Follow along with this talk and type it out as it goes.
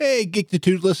Hey,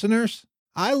 Geektitude listeners.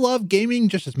 I love gaming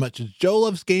just as much as Joe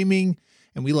loves gaming,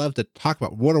 and we love to talk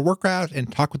about World of Warcraft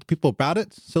and talk with the people about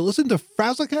it. So listen to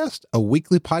Frazzlecast, a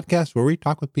weekly podcast where we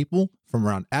talk with people from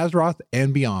around Azeroth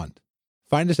and beyond.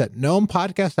 Find us at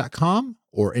gnomepodcast.com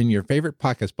or in your favorite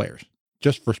podcast players.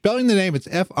 Just for spelling the name, it's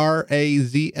Frazlcast.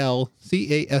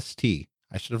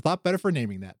 I should have thought better for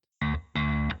naming that.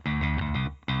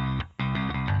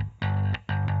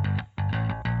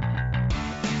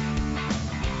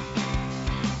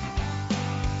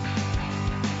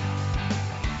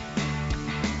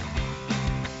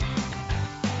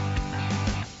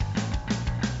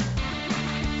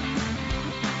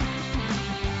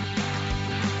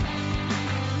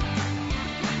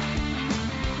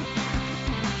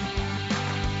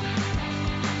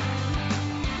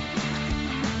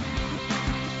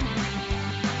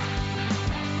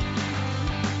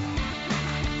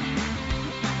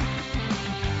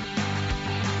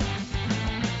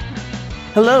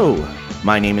 Hello,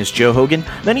 my name is Joe Hogan.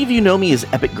 Many of you know me as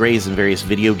Epic Grays in various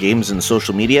video games and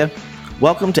social media.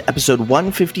 Welcome to episode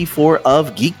 154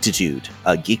 of Geektitude,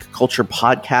 a geek culture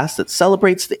podcast that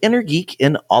celebrates the inner geek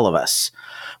in all of us.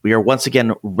 We are once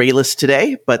again rayless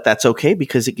today, but that's okay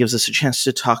because it gives us a chance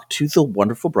to talk to the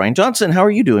wonderful Brian Johnson. How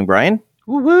are you doing, Brian?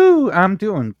 Woo-hoo! I'm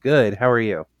doing good. How are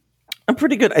you? I'm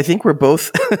pretty good. I think we're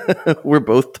both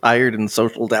tired and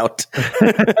socialed out.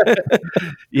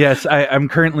 Yes, I'm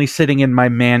currently sitting in my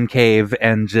man cave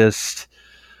and just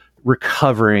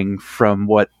recovering from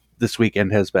what this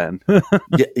weekend has been.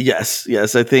 Yes.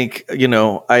 I think,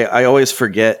 I always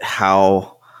forget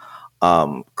how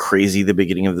crazy the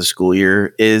beginning of the school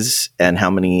year is and how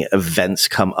many events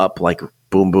come up like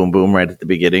boom, boom, boom right at the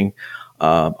beginning.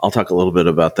 I'll talk a little bit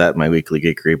about that in my weekly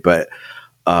geekery, but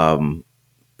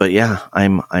yeah,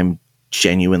 I'm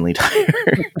genuinely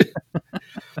tired.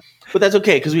 But that's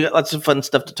okay because we got lots of fun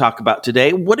stuff to talk about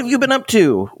today. What have you been up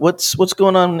to? What's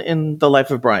going on in the life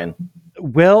of Brian?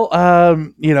 Well,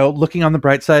 looking on the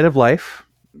bright side of life.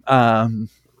 I'm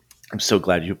so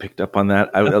glad you picked up on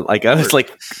that. I'm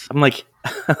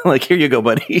like, here you go,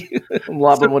 buddy. I'm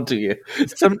lobbing one to you.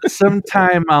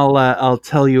 Sometime I'll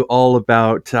tell you all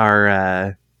about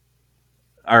our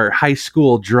high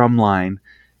school drumline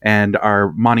and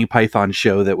our Monty Python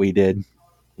show that we did.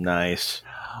 Nice.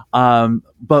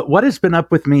 But what has been up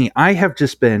with me? I have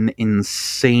just been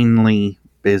insanely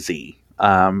busy.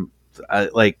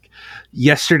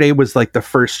 Yesterday was like the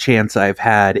first chance I've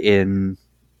had in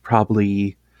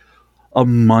probably a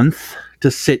month to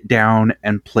sit down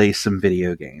and play some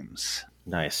video games.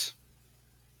 Nice.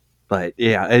 But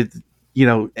yeah,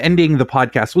 ending the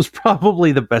podcast was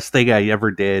probably the best thing I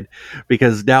ever did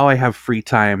because now I have free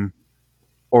time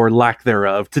or lack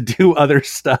thereof to do other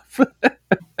stuff.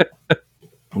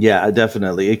 Yeah,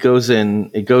 definitely. It goes in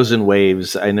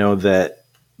waves. I know that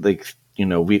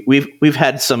we've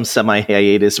had some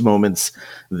semi-hiatus moments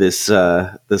this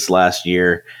last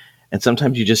year, and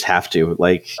sometimes you just have to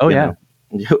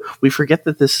we forget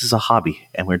that this is a hobby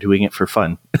and we're doing it for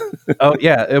fun. Oh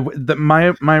yeah,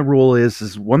 my rule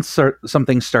is once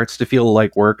something starts to feel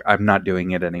like work, I'm not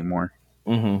doing it anymore.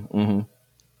 Mm-hmm, mm-hmm.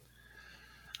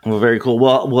 Well, very cool.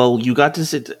 Well, you got to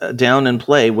sit down and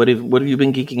play. What have you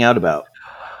been geeking out about?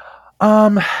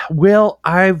 Well,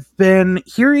 I've been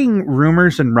hearing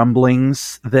rumors and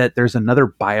rumblings that there's another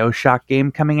BioShock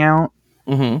game coming out.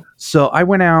 Mm-hmm. So I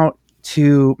went out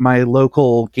to my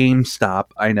local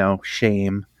GameStop. I know,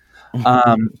 shame.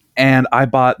 And I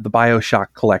bought the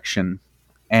BioShock collection,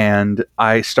 and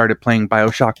I started playing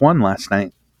BioShock 1 last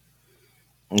night.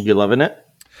 You loving it?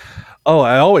 Oh,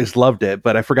 I always loved it,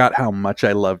 but I forgot how much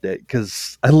I loved it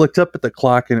because I looked up at the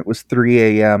clock and it was 3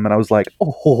 a.m. and I was like,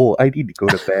 oh, I need to go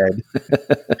to bed.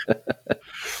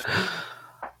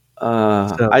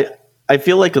 I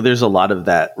feel like there's a lot of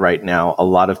that right now. A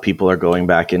lot of people are going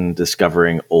back and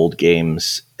discovering old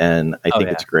games, and I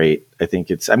think it's great. I think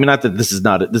not that this is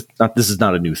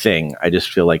not a new thing. I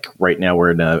just feel like right now we're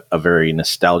in a very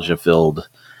nostalgia-filled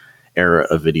era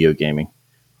of video gaming.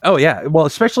 Oh, yeah. Well,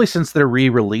 especially since they're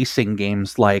re-releasing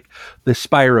games like the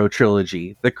Spyro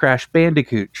trilogy, the Crash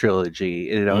Bandicoot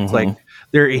trilogy. It's like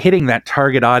they're hitting that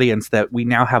target audience that we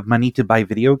now have money to buy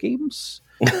video games.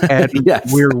 And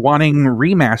yes. We're wanting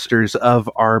remasters of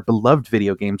our beloved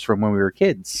video games from when we were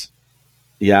kids.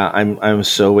 Yeah, I'm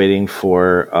so waiting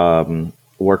for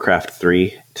Warcraft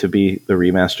 3 to be the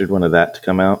remastered one of that to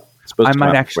come out. I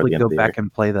might actually go back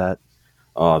and play that.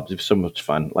 Oh, it's so much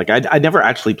fun. Like I never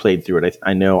actually played through it.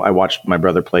 I know I watched my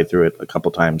brother play through it a couple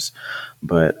times,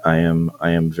 but I am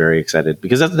very excited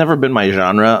because that's never been my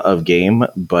genre of game.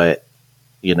 But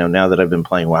now that I've been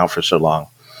playing WoW for so long,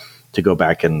 to go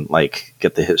back and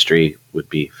get the history would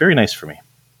be very nice for me.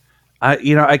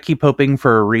 I keep hoping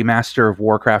for a remaster of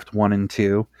Warcraft 1 and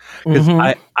 2 because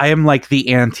I am like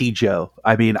the anti-Joe.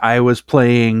 I mean, I was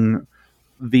playing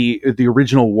the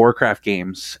original Warcraft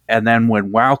games, and then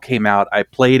when WoW came out, I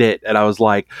played it, and I was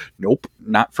like, nope,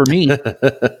 not for me.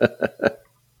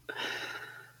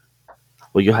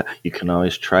 Well, you can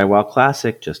always try WoW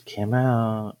Classic. Just came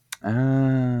out.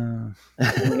 Yeah,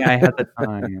 I had the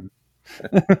time.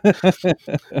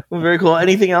 Well, very cool.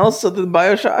 Anything else other than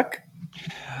BioShock?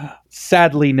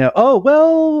 Sadly, no. Oh,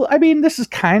 well, I mean, this is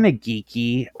kind of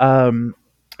geeky.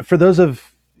 For those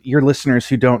of your listeners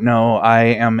who don't know, I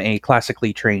am a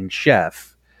classically trained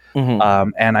chef.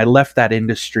 And I left that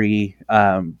industry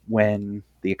when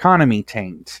the economy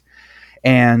tanked.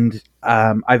 And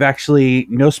I've actually,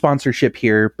 no sponsorship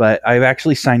here, but I've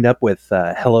actually signed up with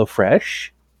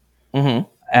HelloFresh.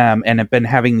 And have been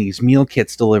having these meal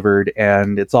kits delivered,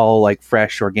 and it's all like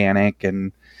fresh, organic,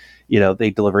 and they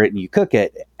deliver it and you cook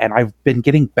it. And I've been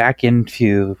getting back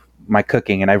into my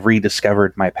cooking, and I've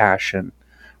rediscovered my passion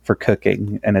for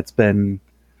cooking, and I've been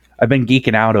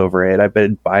geeking out over it. I've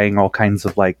been buying all kinds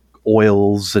of like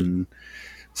oils and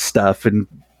stuff and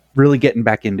really getting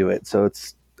back into it. So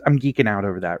I'm geeking out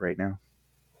over that right now.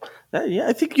 Yeah,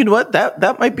 I think you know what,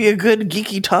 that might be a good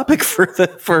geeky topic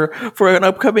for an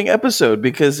upcoming episode,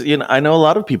 because I know a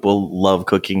lot of people love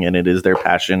cooking and it is their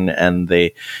passion and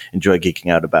they enjoy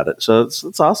geeking out about it. So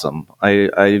it's awesome.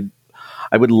 I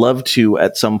would love to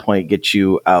at some point get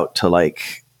you out to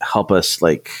like help us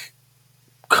like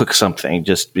cook something,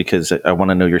 just because I want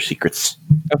to know your secrets.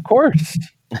 Of course.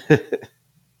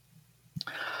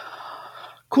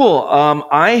 Cool.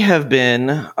 I have been.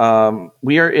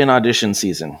 We are in audition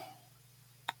season.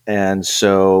 And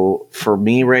so for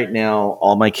me right now,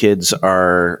 all my kids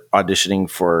are auditioning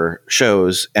for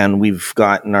shows, and we've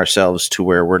gotten ourselves to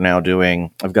where we're now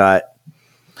I've got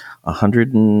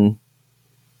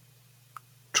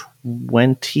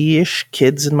 120-ish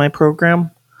kids in my program.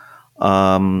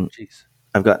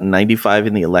 I've got 95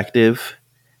 in the elective,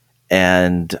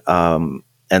 and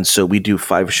so we do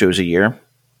 5 shows a year.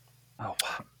 Oh,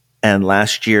 wow. And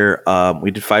last year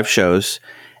we did 5 shows,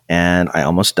 and I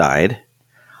almost died.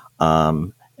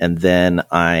 And then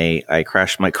I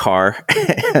crashed my car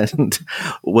and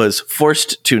was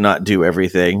forced to not do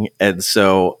everything. And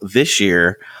so this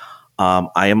year,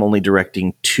 I am only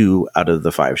directing 2 out of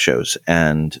the 5 shows,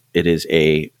 and it is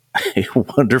a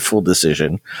wonderful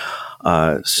decision.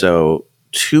 So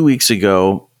 2 weeks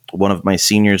ago, one of my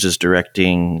seniors is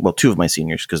directing, well, 2 of my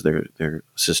seniors, because they're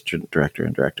assistant director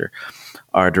and director,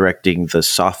 are directing the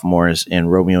sophomores in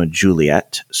Romeo and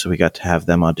Juliet. So we got to have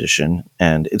them audition.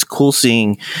 And it's cool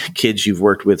seeing kids you've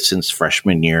worked with since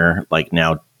freshman year, like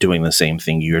now doing the same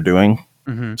thing you're doing.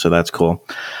 So that's cool.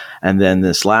 And then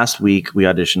this last week, we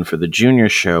auditioned for the junior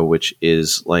show, which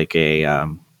is like a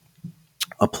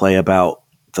play about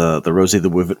the Rosie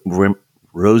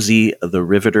the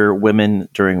Riveter women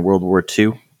during World War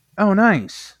II. Oh,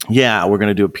 nice. Yeah, we're going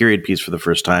to do a period piece for the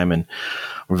first time, and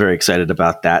we're very excited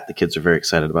about that. The kids are very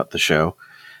excited about the show.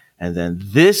 And then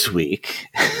this week,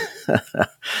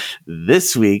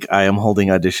 I am holding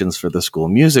auditions for the school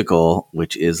musical,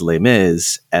 which is Les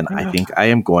Mis, and I think I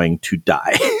am going to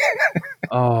die.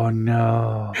 Oh,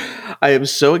 no. I am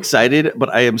so excited, but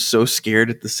I am so scared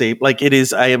at the same. Like it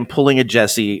is, I am pulling a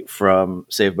Jesse from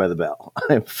Saved by the Bell.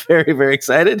 I'm very, very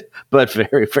excited, but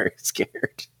very, very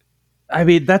scared. I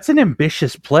mean, that's an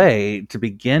ambitious play to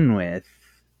begin with.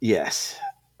 Yes.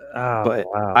 Oh, but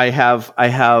wow. I have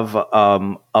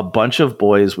a bunch of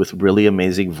boys with really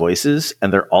amazing voices,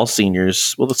 and they're all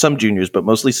seniors. Well, some juniors, but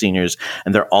mostly seniors,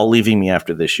 and they're all leaving me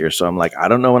after this year. So I'm like, I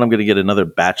don't know when I'm going to get another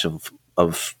batch of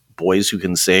boys who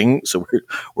can sing. So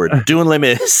we're doing Les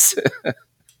Mis.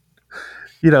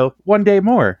 One day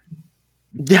more.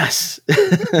 Yes.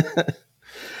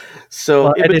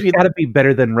 So it's got to be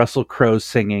better than Russell Crowe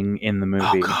singing in the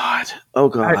movie. Oh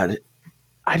God.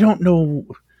 I don't know.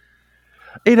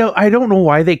 I don't know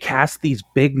why they cast these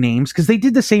big names, because they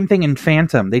did the same thing in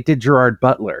Phantom. They did Gerard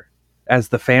Butler as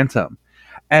the Phantom.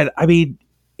 And I mean,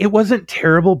 it wasn't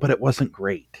terrible, but it wasn't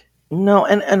great. No,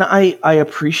 and I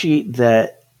appreciate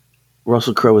that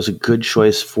Russell Crowe is a good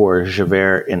choice for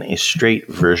Javert in a straight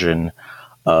version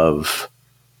of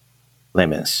Les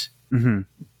Mis.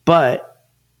 But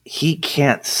he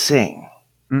can't sing.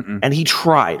 And he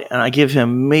tried, and I give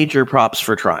him major props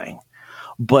for trying.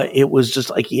 But it was just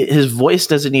like his voice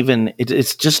doesn't even,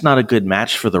 it's just not a good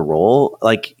match for the role.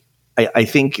 Like, I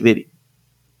think that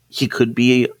he could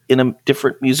be in a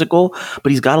different musical,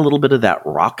 but he's got a little bit of that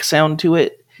rock sound to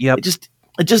it. Yep.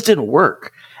 It just didn't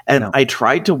work. And I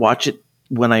tried to watch it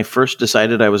when I first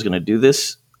decided I was going to do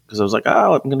this, because I was like,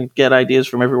 oh, I'm going to get ideas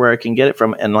from everywhere I can get it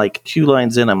from. And like 2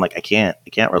 lines in, I'm like, I can't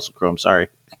Russell Crowe. I'm sorry.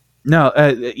 No,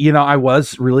 I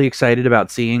was really excited about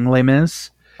seeing Les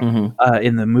Mis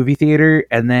in the movie theater,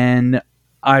 and then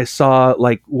I saw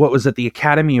like what was at the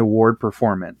Academy Award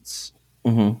performance,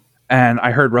 and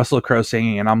I heard Russell Crowe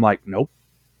singing, and I'm like, nope.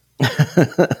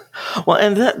 Well,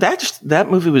 and that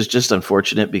movie was just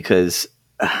unfortunate because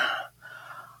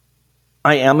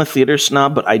I am a theater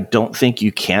snob, but I don't think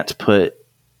you can't put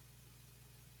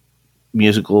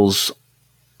musicals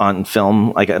on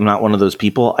film. Like, I'm not one of those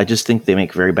people. I just think they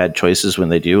make very bad choices when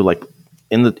they do. Like,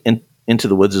 Into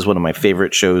the Woods is one of my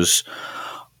favorite shows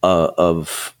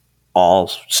of all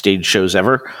stage shows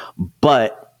ever,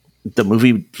 but the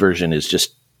movie version is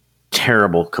just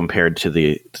terrible compared to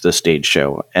the stage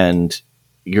show. And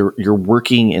you're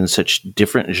working in such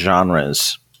different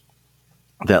genres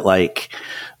that, like,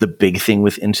 the big thing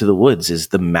with Into the Woods is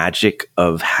the magic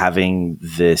of having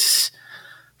this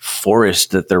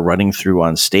forest that they're running through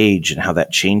on stage and how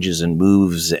that changes and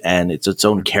moves and it's its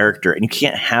own character. And you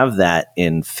can't have that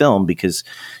in film because,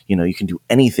 you can do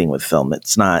anything with film.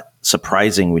 It's not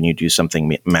surprising when you do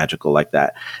something magical like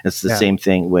that. It's the same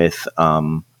thing with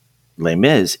Les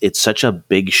Mis. It's such a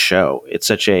big show. It's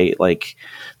such a, like,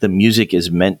 the music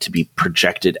is meant to be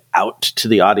projected out to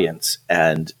the audience,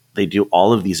 and they do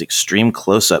all of these extreme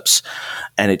close-ups,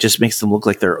 and it just makes them look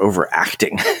like they're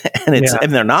overacting.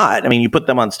 And they're not. I mean, you put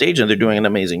them on stage and they're doing an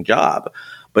amazing job,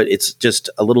 but it's just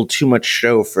a little too much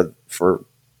show for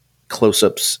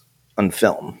close-ups on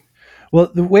film. Well,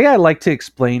 the way I like to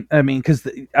explain, I mean, because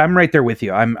I'm right there with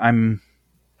you. I'm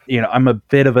a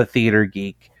bit of a theater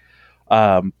geek,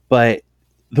 but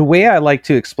the way I like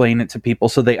to explain it to people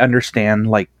so they understand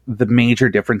like the major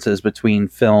differences between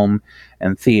film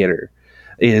and theater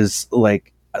is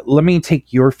like, let me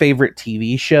take your favorite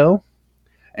TV show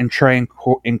and try and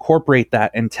incorporate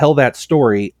that and tell that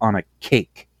story on a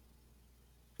cake.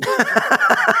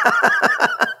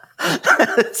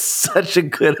 That's such a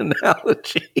good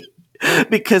analogy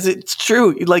because it's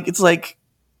true. Like, it's like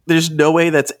there's no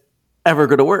way that's ever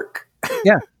going to work.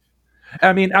 Yeah.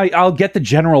 I mean, I'll get the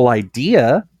general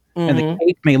idea and the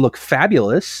cake may look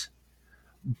fabulous,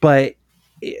 but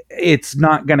it's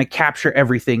not going to capture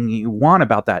everything you want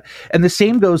about that. And the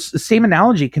same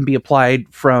analogy can be applied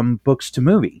from books to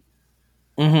movie.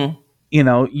 A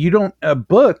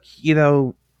book,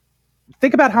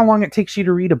 think about how long it takes you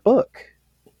to read a book.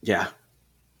 Yeah.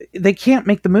 They can't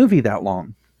make the movie that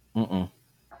long.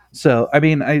 So, I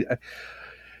mean,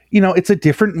 it's a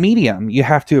different medium. You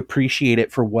have to appreciate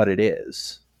it for what it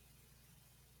is.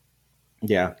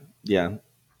 Yeah. Yeah.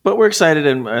 But we're excited,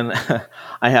 and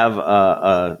I have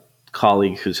a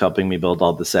colleague who's helping me build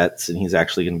all the sets, and he's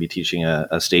actually going to be teaching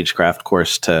a stagecraft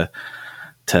course to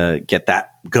get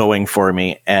that going for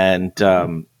me. And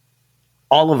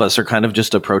all of us are kind of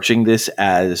just approaching this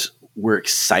as we're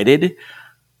excited,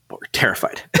 but we're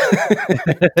terrified.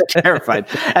 Terrified.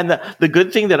 And the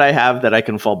good thing that I have that I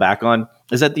can fall back on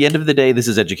is at the end of the day, this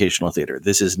is educational theater.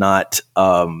 This is not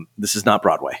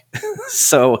Broadway.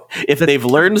 So if they've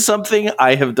learned something,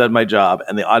 I have done my job,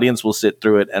 and the audience will sit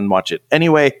through it and watch it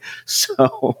anyway.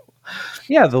 So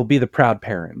yeah, they'll be the proud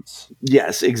parents.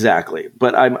 Yes, exactly.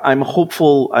 But I'm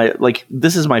hopeful.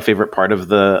 This is my favorite part of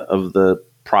the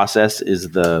process is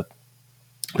the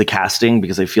casting,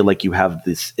 because I feel like you have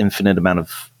this infinite amount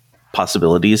of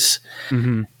possibilities.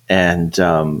 And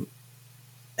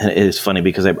it is funny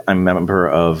because I'm a member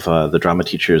of the Drama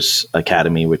Teachers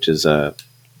Academy, which is an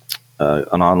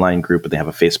online group, and they have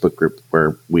a Facebook group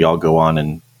where we all go on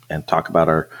and talk about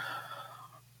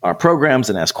our programs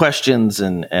and ask questions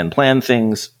and plan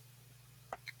things.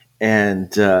 And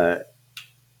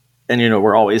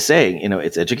we're always saying,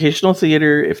 it's educational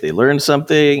theater. If they learn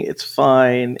something, it's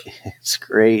fine. It's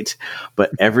great.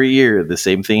 But every year the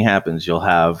same thing happens. You'll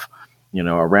have,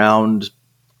 around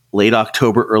late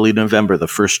October, early November, the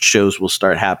first shows will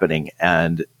start happening,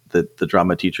 and the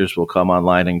drama teachers will come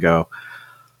online and go,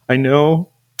 I know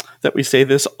that we say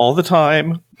this all the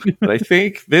time, but I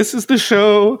think this is the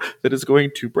show that is going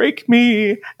to break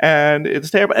me, and it's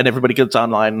terrible. And everybody gets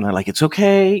online and they're like, it's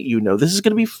okay. This is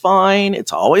going to be fine.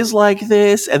 It's always like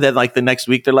this. And then like the next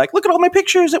week, they're like, look at all my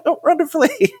pictures. It went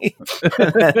wonderfully.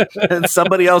 and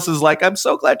somebody else is like, I'm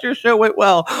so glad your show went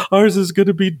well. Ours is going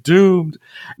to be doomed.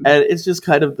 And it's just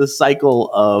kind of the cycle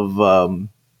of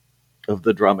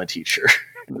the drama teacher.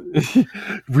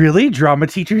 Really? Drama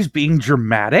teachers being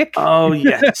dramatic? Oh,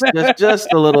 yes.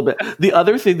 just a little bit. The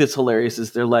other thing that's hilarious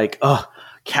is they're like, oh,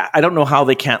 I don't know how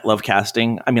they can't love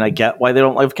casting. I mean, I get why they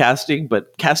don't love casting,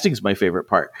 but casting's my favorite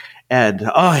part. And,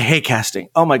 I hate casting.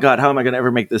 Oh, my God, how am I going to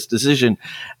ever make this decision?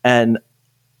 And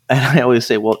And I always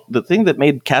say, well, the thing that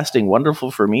made casting wonderful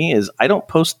for me is I don't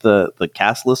post the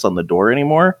cast list on the door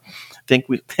anymore.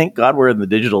 Thank God we're in the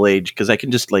digital age, because I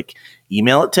can just like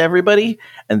email it to everybody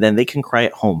and then they can cry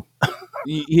at home.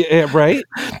 Yeah, right.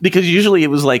 Because usually it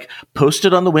was like post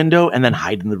it on the window and then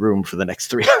hide in the room for the next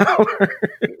 3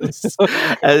 hours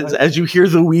as you hear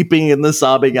the weeping and the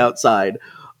sobbing outside.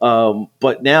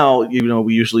 But now,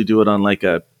 we usually do it on like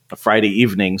a Friday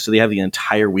evening, so they have the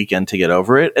entire weekend to get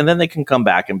over it, and then they can come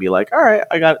back and be like, all right,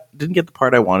 didn't get the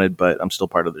part I wanted, but I'm still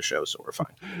part of the show, so we're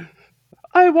fine.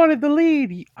 I wanted the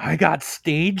lead. I got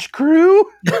stage crew.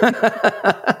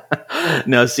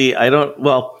 No, see, I don't.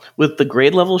 Well, with the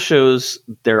grade level shows,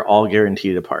 they're all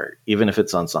guaranteed a part. Even if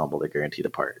it's ensemble, they're guaranteed a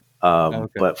part. Okay.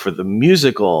 But for the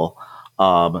musical,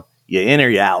 you in or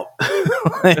you out.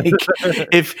 Like,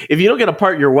 if you don't get a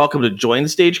part, you're welcome to join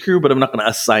stage crew, but I'm not going to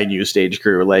assign you stage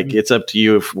crew. Like, it's up to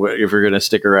you if you're going to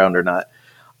stick around or not.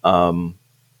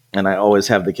 And I always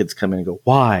have the kids come in and go,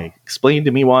 why? Explain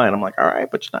to me why. And I'm like, all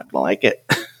right, but you're not going to like it.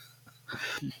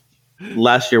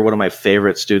 Last year, one of my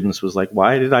favorite students was like,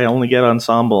 why did I only get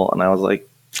ensemble? And I was like,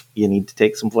 you need to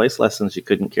take some voice lessons. You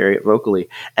couldn't carry it vocally.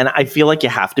 And I feel like you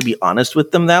have to be honest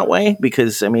with them that way,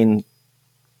 because, I mean,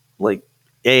 like,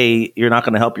 A, you're not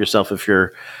going to help yourself if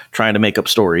you're trying to make up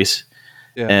stories.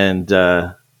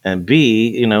 Yeah. And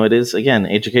B, it is, again,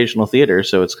 educational theater.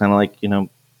 So it's kind of like,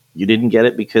 you didn't get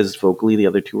it because vocally the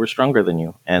other two were stronger than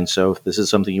you. And so if this is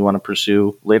something you want to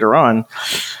pursue later on,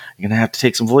 you're going to have to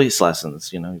take some voice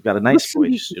lessons. You've got a nice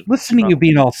voice. Listen to you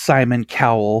being all Simon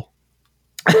Cowell.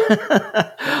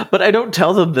 But I don't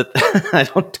tell them that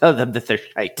they're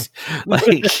shite. Like,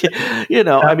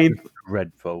 I mean,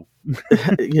 red folk.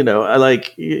 I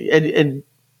like, and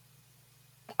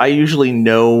I usually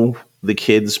know the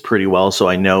kids pretty well, so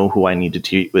I know who I need to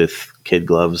treat with kid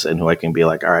gloves and who I can be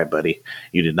like, all right, buddy,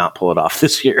 you did not pull it off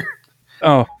this year.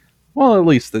 Oh, well, at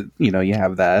least you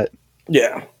have that.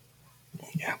 Yeah.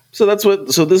 So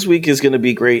this week is going to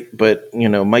be great, but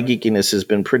my geekiness has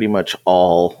been pretty much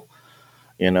all,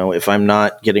 if I'm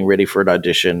not getting ready for an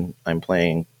audition, I'm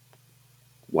playing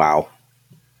WoW.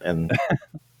 And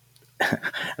and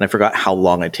I forgot how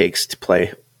long it takes to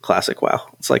play classic WoW.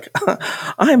 It's like,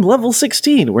 I'm level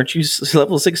 16. Weren't you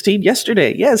level 16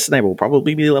 yesterday? Yes, and I will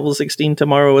probably be level 16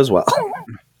 tomorrow as well.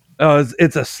 Oh,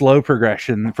 it's a slow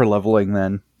progression for leveling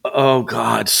then. Oh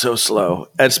God, so slow.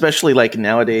 Especially like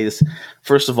nowadays,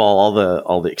 first of all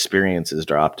the experience is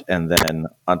dropped, and then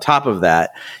on top of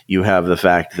that, you have the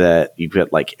fact that you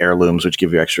get like heirlooms, which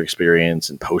give you extra experience,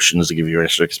 and potions to give you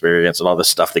extra experience, and all this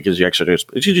stuff that gives you extra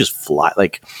experience. You just fly,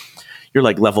 like you're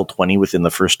like level 20 within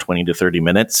the first 20 to 30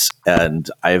 minutes, and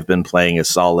I've been playing a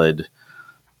solid,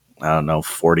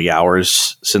 40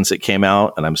 hours since it came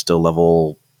out, and I'm still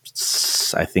level,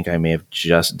 I think I may have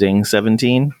just dinged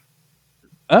 17.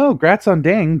 Oh, grats on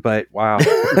ding, but wow.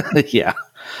 Yeah.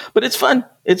 But it's fun.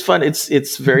 It's fun.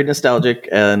 It's very nostalgic,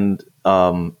 and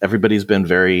everybody's been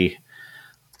very,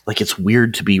 like, it's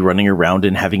weird to be running around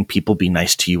and having people be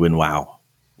nice to you in WoW.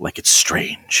 Like, it's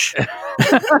strange.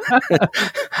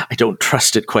 I don't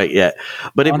trust it quite yet.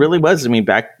 But it really was. I mean,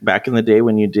 back in the day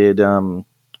when you did,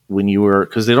 when you were,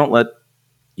 because they don't let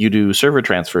you do server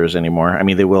transfers anymore. I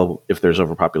mean, they will if there's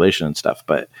overpopulation and stuff,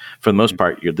 but for the most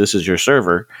part, this is your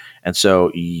server. And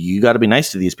so you got to be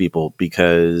nice to these people,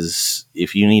 because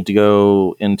if you need to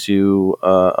go into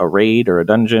a raid or a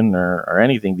dungeon or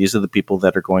anything, these are the people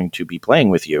that are going to be playing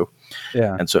with you.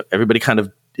 Yeah. And so everybody kind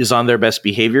of is on their best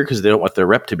behavior because they don't want their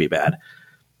rep to be bad.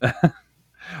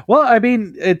 Well, I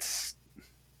mean, it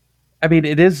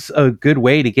is a good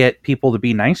way to get people to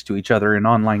be nice to each other in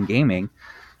online gaming.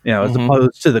 As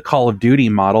opposed to the Call of Duty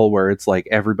model where it's like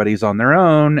everybody's on their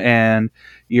own and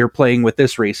you're playing with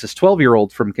this racist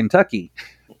 12-year-old from Kentucky.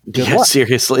 Yeah,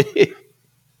 seriously.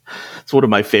 It's one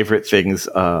of my favorite things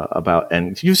about,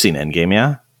 and you've seen Endgame,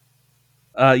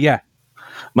 yeah? Yeah.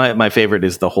 My favorite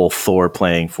is the whole Thor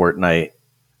playing Fortnite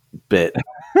bit.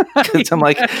 Because I'm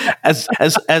like,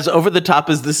 as over the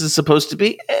top as this is supposed to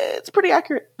be, it's pretty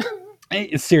accurate.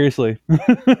 Seriously.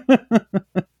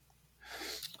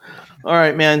 All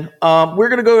right, man. We're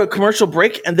going to go to a commercial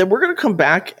break, and then we're going to come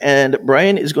back, and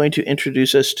Brian is going to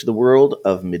introduce us to the world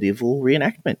of medieval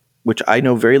reenactment, which I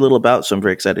know very little about, so I'm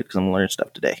very excited because I'm going to learn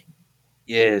stuff today.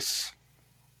 Yes.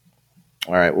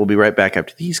 All right, we'll be right back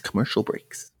after these commercial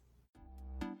breaks.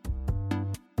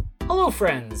 Hello,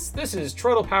 friends. This is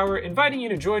Troidal Power inviting you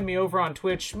to join me over on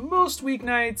Twitch most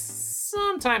weeknights,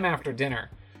 sometime after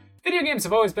dinner. Video games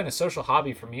have always been a social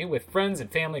hobby for me, with friends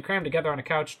and family crammed together on a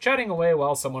couch, chatting away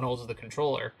while someone holds the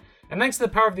controller. And thanks to the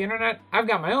power of the internet, I've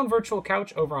got my own virtual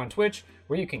couch over on Twitch,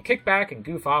 where you can kick back and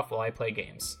goof off while I play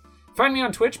games. Find me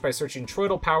on Twitch by searching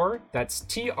Troidal Power, that's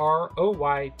TROYTLE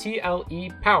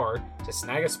Power, to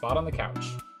snag a spot on the couch.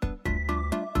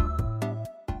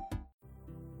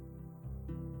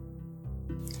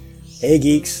 Hey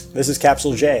geeks, this is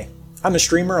Capsule J. I'm a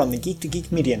streamer on the Geek to Geek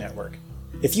Media Network.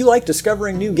 If you like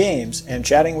discovering new games and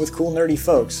chatting with cool nerdy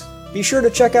folks, be sure to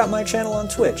check out my channel on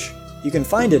Twitch. You can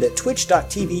find it at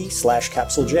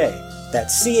twitch.tv/CapsuleJ.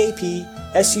 That's CapsuleJay.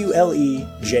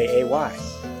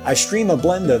 I stream a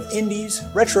blend of indies,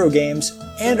 retro games,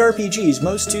 and RPGs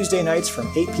most Tuesday nights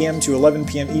from 8 p.m. to 11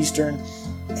 p.m. Eastern,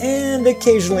 and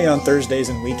occasionally on Thursdays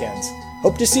and weekends.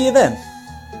 Hope to see you then.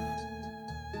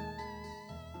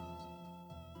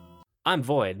 I'm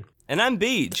Void. And I'm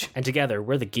Beej. And together,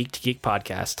 we're the Geek to Geek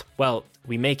podcast. Well,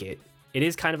 we make it. It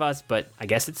is kind of us, but I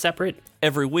guess it's separate.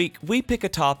 Every week, we pick a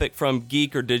topic from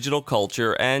geek or digital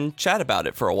culture and chat about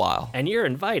it for a while. And you're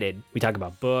invited. We talk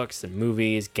about books and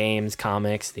movies, games,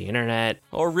 comics, the internet.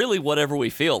 Or really whatever we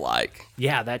feel like.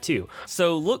 Yeah, that too.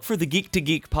 So look for the Geek to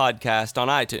Geek podcast on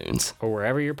iTunes. Or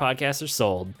wherever your podcasts are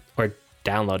sold. Or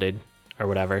downloaded. Or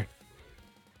whatever.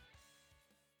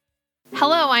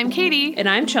 Hello, I'm Katie. And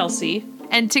I'm Chelsea.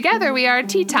 And together we are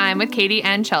Tea Time with Katie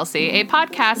and Chelsea, a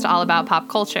podcast all about pop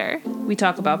culture. We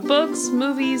talk about books,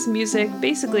 movies, music,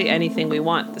 basically anything we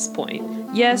want at this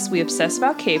point. Yes, we obsess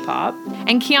about K-pop.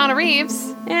 And Keanu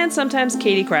Reeves. And sometimes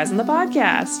Katie cries on the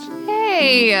podcast.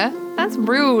 Hey, that's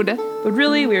rude. But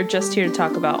really, we're just here to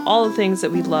talk about all the things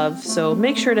that we love, so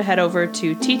make sure to head over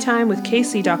to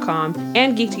teatimewithkc.com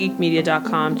and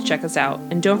geek2geekmedia.com to check us out.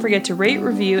 And don't forget to rate,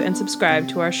 review, and subscribe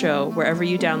to our show wherever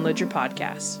you download your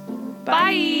podcasts. Bye!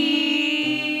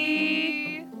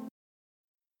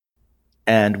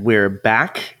 And we're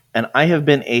back, and I have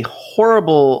been a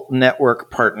horrible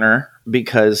network partner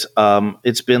because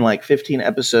it's been like 15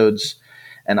 episodes,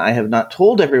 and I have not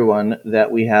told everyone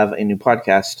that we have a new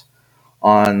podcast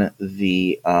on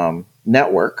the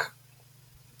network.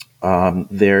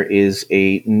 There is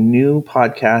a new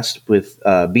podcast with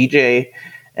BJ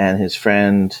and his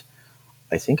friend,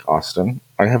 I think Austin.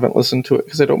 I haven't listened to it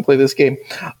because I don't play this game.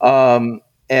 And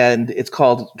it's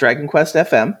called Dragon Quest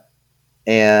FM.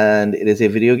 And it is a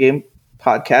video game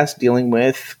podcast dealing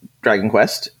with Dragon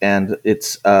Quest and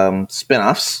its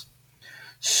spin-offs.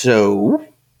 So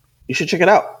you should check it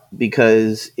out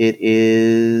because it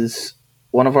is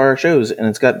one of our shows, and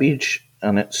it's got Beach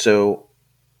on it, so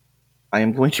I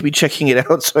am going to be checking it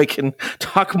out so I can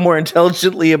talk more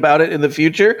intelligently about it in the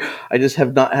future. I just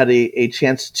have not had a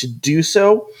chance to do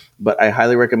so, but I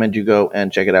highly recommend you go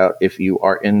and check it out if you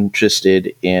are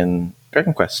interested in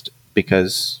Dragon Quest,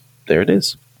 because there it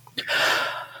is.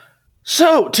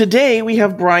 So today we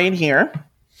have Brian here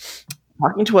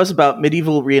talking to us about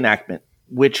medieval reenactment,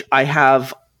 which I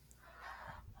have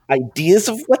ideas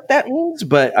of what that means,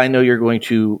 but I know you're going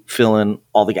to fill in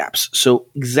all the gaps. So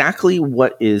exactly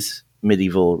what is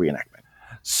medieval reenactment?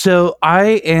 So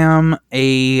I am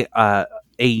a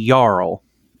Jarl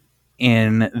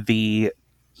in the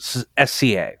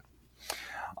SCA.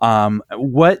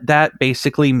 What that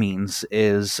basically means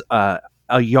is a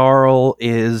Jarl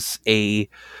is a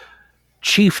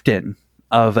chieftain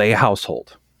of a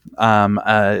household,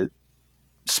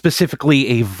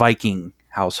 specifically a Viking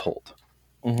household.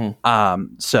 Mm-hmm.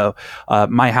 So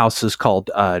my house is called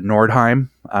Nordheim.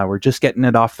 We're just getting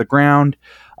it off the ground.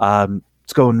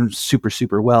 It's going super,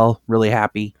 super well. Really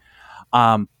happy.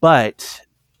 But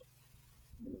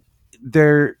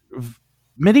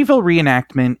medieval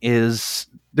reenactment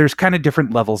there's kind of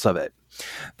different levels of it.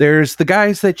 There's the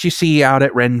guys that you see out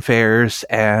at Ren fairs,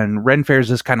 and Ren fairs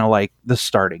is kind of like the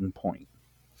starting point.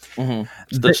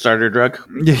 Mm-hmm. The starter drug?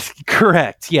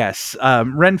 Correct, yes.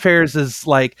 Ren fairs is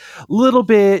like a little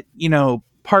bit,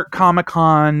 part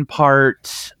Comic-Con,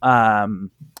 part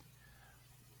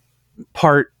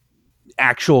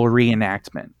actual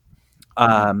reenactment.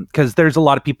 Because there's a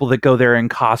lot of people that go there in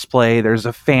cosplay. There's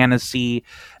a fantasy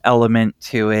element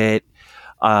to it.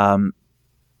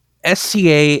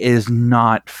 SCA is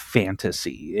not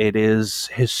fantasy. It is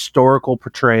historical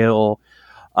portrayal.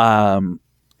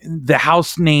 The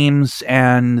house names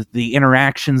and the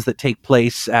interactions that take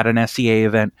place at an SCA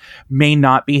event may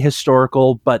not be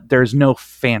historical, but there's no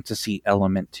fantasy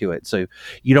element to it. So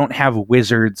you don't have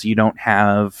wizards, you don't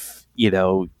have,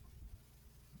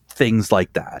 things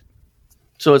like that.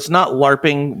 So it's not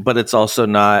LARPing, but it's also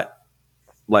not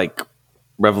like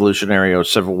Revolutionary or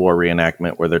Civil War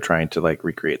reenactment where they're trying to like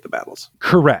recreate the battles.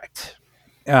 Correct.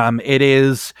 It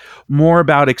is more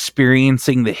about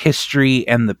experiencing the history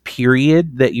and the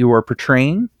period that you are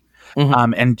portraying,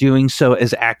 and doing so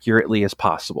as accurately as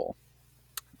possible.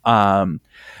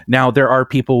 Now, there are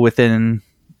people within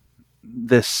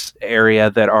this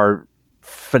area that are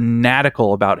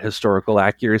fanatical about historical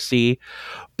accuracy,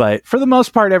 but for the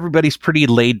most part, everybody's pretty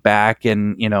laid back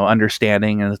and,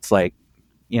 understanding. And it's like,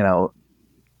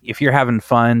 if you're having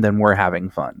fun, then we're having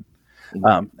fun.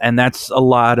 And that's a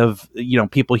lot of,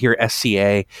 people hear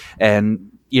SCA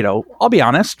and, I'll be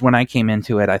honest, when I came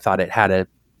into it, I thought it had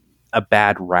a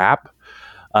bad rap.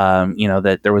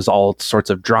 That there was all sorts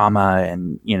of drama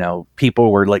and,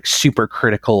 people were like super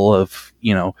critical of,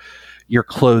 your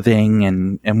clothing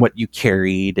and what you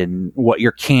carried and what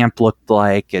your camp looked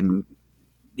like. And,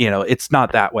 it's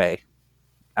not that way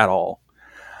at all.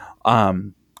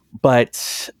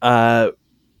 But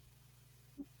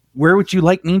where would you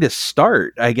like me to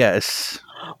start, I guess?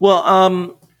 Well,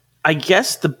 I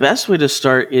guess the best way to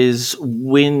start is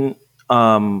what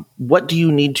do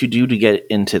you need to do to get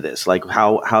into this? Like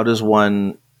how does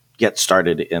one get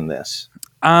started in this?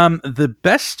 The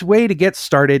best way to get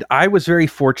started, I was very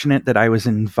fortunate that I was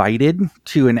invited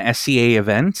to an SCA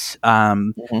event.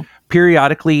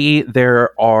 Periodically,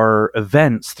 there are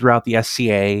events throughout the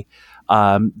SCA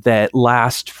that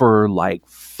last for like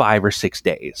 5 or 6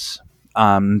 days.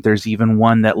 There's even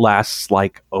one that lasts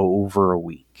like over a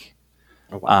week.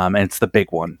 Oh, wow. And it's the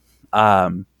big one.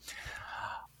 But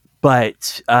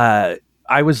I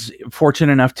was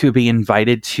fortunate enough to be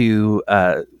invited to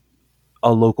a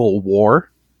local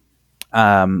war,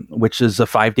 which is a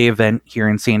 5-day event here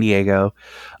in San Diego.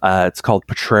 It's called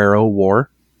Potrero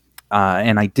War.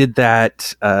 And I did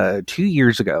that 2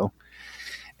 years ago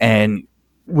and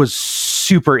was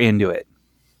super into it.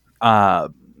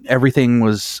 Everything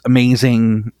was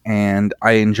amazing, and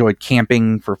I enjoyed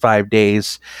camping for 5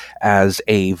 days as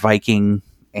a Viking,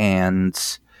 and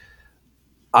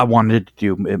I wanted to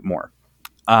do it more.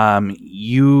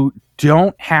 You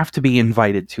don't have to be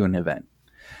invited to an event.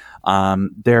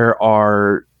 There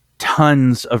are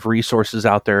tons of resources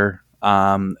out there.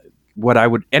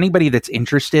 Anybody that's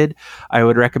interested, I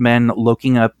would recommend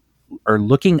looking up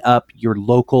your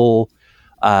local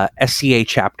SCA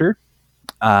chapter.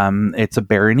 It's a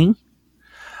barony.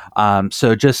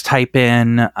 So just type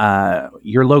in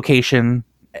your location,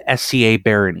 SCA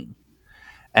barony,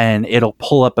 and it'll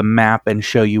pull up a map and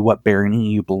show you what barony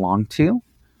you belong to,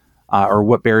 or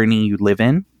what barony you live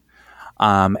in.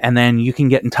 And then you can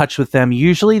get in touch with them.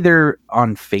 Usually they're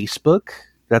on Facebook.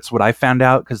 That's what I found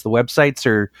out, because the websites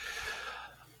are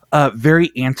very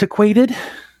antiquated,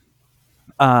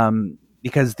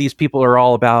 because these people are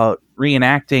all about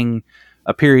reenacting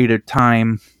a period of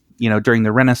time, during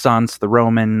the Renaissance, the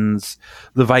Romans,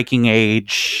 the Viking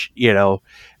Age,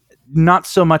 not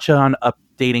so much on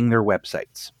updating their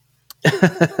websites.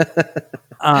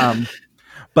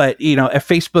 But, if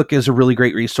Facebook is a really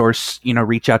great resource,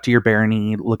 reach out to your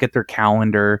barony, look at their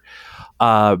calendar.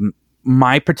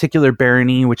 My particular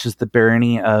barony, which is the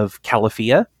barony of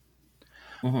Calafia,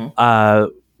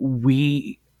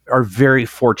 we are very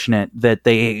fortunate that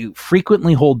they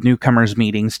frequently hold newcomers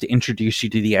meetings to introduce you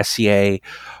to the SCA.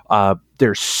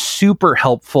 They're super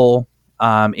helpful.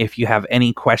 If you have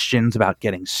any questions about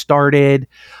getting started,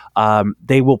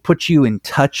 they will put you in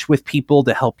touch with people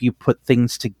to help you put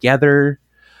things together.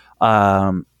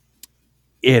 Also,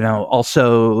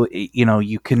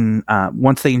 you can,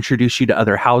 once they introduce you to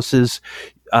other houses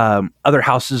are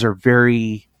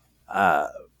very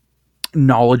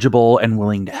knowledgeable and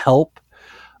willing to help.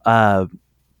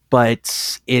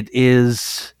 But it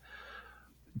is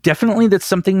definitely that's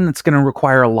something that's going to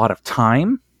require a lot of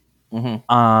time,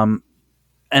 and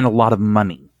a lot of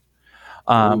money.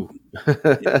 Well,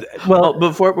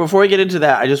 before we get into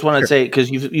that, I just want to say,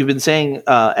 because you've been saying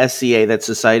SCA, that's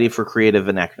Society for Creative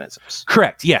Anachronisms.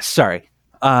 Correct. Yes. Sorry.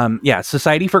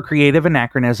 Society for Creative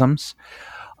Anachronisms.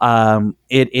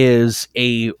 It is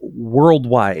a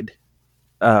worldwide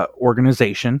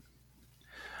organization.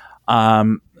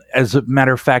 As a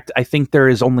matter of fact, I think there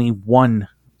is only one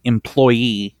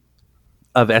employee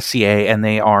of SCA, and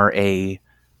they are a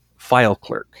file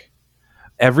clerk.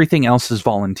 Everything else is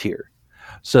volunteer.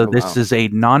 So this is a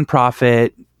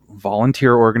nonprofit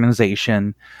volunteer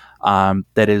organization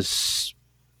that is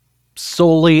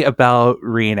solely about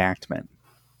reenactment.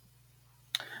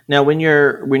 Now, when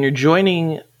you're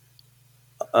joining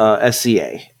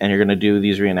SCA and you're going to do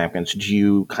these reenactments, do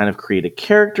you kind of create a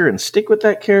character and stick with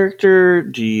that character?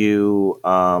 Do you,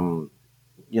 how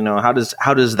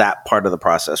does that part of the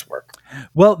process work?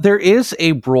 Well, there is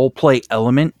a role play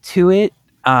element to it.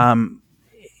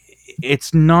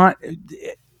 It's not,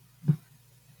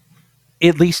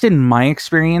 at least in my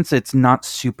experience, it's not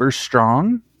super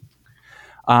strong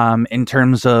in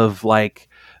terms of like,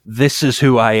 this is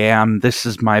who I am, this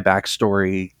is my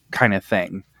backstory kind of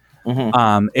thing.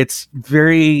 It's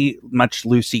very much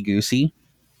loosey-goosey.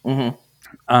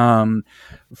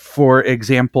 For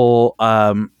example,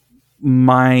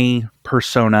 my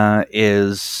persona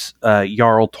is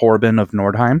Jarl Torben of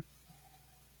Nordheim.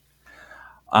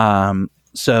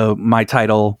 So my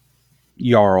title,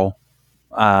 Jarl,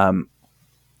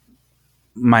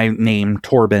 my name,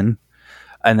 Torben,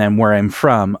 and then where I'm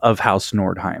from, of House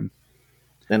Nordheim.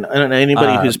 And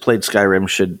anybody who's played Skyrim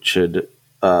should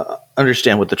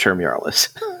understand what the term Jarl is.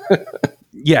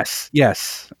 Yes.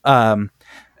 And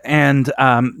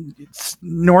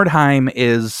Nordheim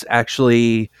is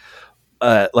actually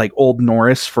like Old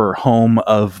Norse for home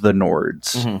of the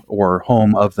Nords, or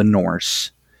home of the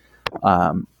Norse.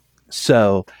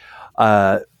 So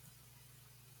kind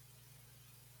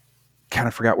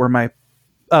of forgot where my...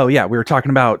 Oh, yeah, we were talking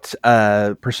about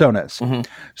personas.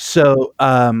 So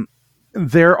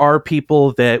there are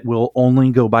people that will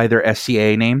only go by their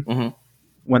SCA name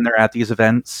when they're at these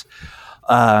events.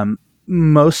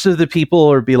 Most of the people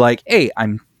will be like, hey,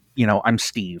 I'm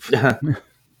Steve. Oh,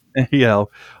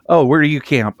 where do you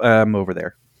camp? I'm over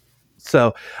there.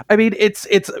 So, I mean,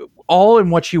 it's all in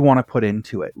what you want to put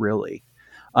into it, really.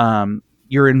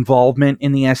 Your involvement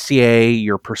in the SCA,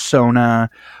 your persona,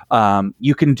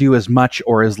 you can do as much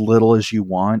or as little as you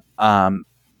want.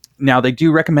 Now, they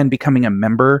do recommend becoming a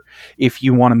member if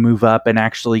you want to move up and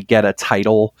actually get a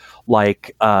title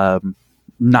like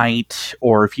knight,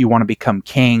 or if you want to become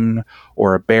king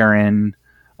or a baron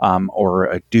or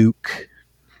a duke.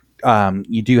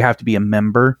 You do have to be a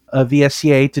member of the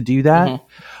SCA to do that.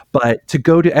 But to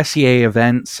go to SCA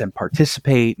events and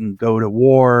participate and go to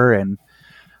war, and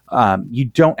you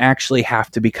don't actually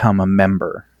have to become a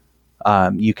member.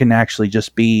 You can actually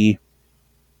just be,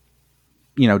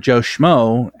 Joe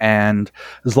Schmo, and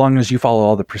as long as you follow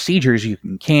all the procedures, you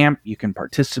can camp, you can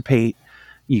participate,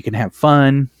 you can have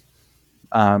fun.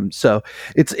 So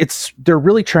they're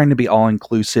really trying to be all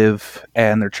inclusive,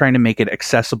 and they're trying to make it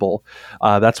accessible.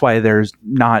 That's why there's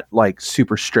not like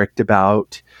super strict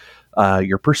about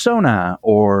your persona,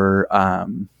 or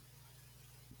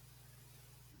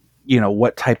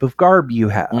what type of garb you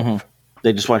have.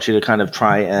 They just want you to kind of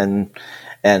try and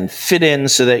fit in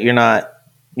so that you're not,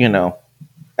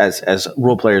 as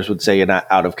role players would say, you're not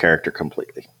out of character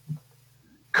completely.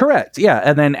 Correct. Yeah.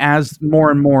 And then as more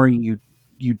and more you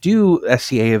do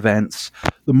SCA events,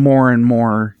 the more and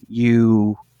more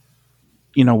you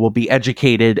will be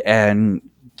educated and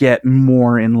get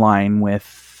more in line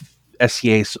with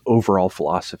SCA's overall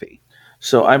philosophy.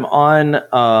 So I'm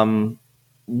on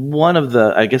one of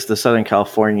the Southern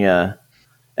California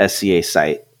SCA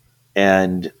site,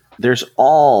 and there's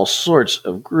all sorts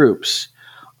of groups.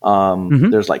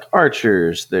 There's like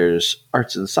archers, there's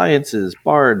arts and sciences,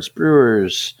 bards,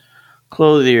 brewers,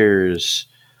 clothiers.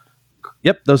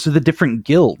 Yep, those are the different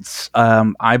guilds.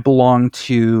 I belong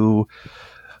to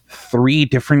 3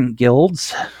 different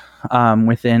guilds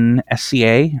within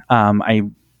SCA.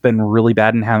 I've been really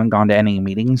bad and haven't gone to any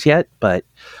meetings yet, but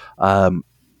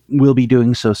we'll be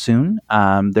doing so soon.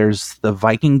 There's the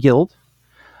Viking Guild.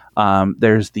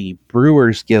 There's the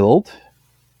Brewers Guild.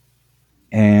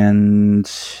 And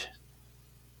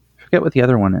I forget what the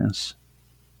other one is.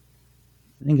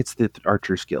 I think it's the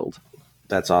Archers Guild.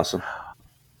 That's awesome.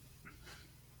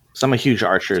 So I'm a huge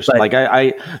archers. Like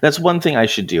I that's one thing I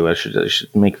should do. I should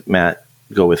make Matt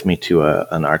go with me to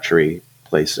an archery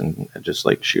place and just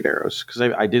like shoot arrows, because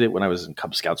I did it when I was in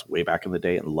Cub Scouts way back in the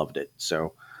day and loved it.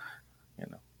 So,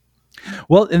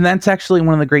 Well, and that's actually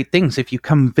one of the great things. If you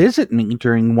come visit me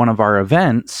during one of our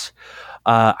events,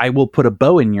 I will put a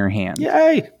bow in your hand.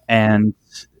 Yay! And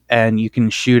you can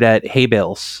shoot at hay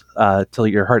bales till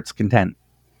your heart's content.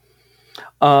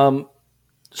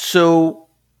 So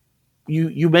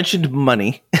you mentioned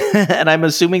money, and I'm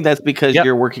assuming that's because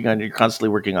you're constantly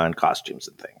working on costumes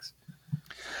and things.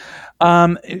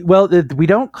 Well, we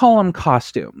don't call them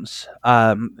costumes.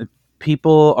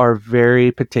 People are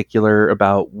very particular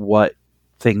about what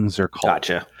things are called.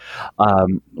 Gotcha.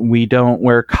 We don't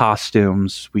wear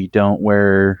costumes. We don't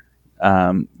wear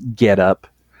get up.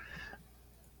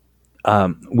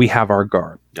 We have our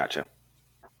garb. Gotcha.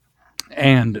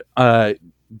 And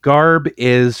garb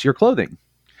is your clothing.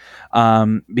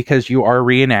 Because you are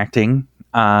reenacting,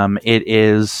 it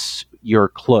is your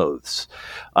clothes.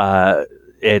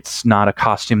 It's not a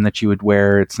costume that you would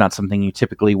wear. It's not something you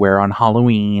typically wear on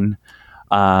Halloween.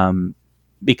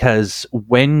 Because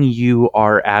when you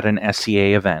are at an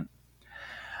SCA event,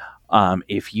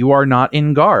 if you are not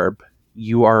in garb,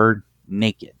 you are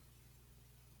naked.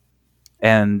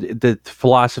 And the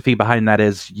philosophy behind that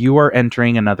is you are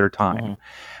entering another time.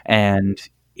 And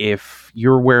if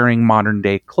you're wearing modern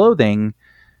day clothing,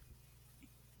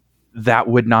 that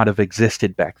would not have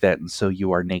existed back then. So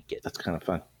you are naked. That's kind of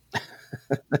fun.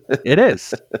 It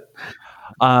is.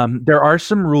 There are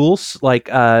some rules, like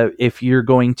if you're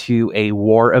going to a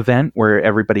war event where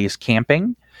everybody is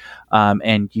camping,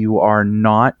 and you are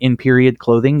not in period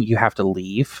clothing, you have to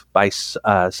leave by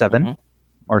 7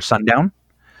 or sundown,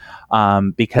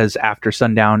 because after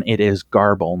sundown it is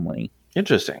garb only.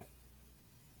 Interesting.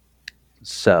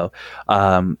 So,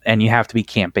 and you have to be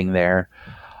camping there.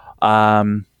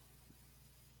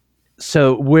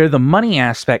 So where the money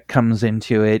aspect comes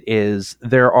into it is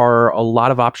there are a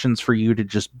lot of options for you to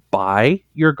just buy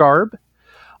your garb.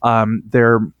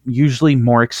 They're usually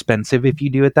more expensive if you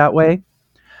do it that way.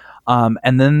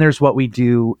 And then there's what we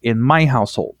do in my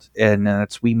household, and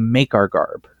that's we make our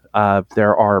garb.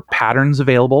 There are patterns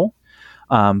available,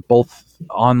 both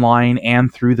online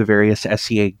and through the various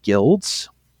SCA guilds,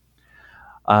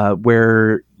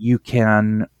 where you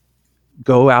can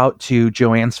go out to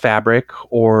Joann's Fabric,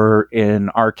 or in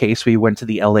our case, we went to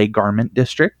the LA Garment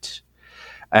District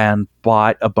and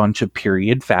bought a bunch of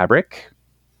period fabric.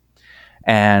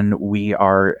 And we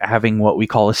are having what we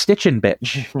call a stitch and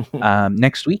bitch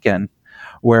next weekend,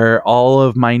 where all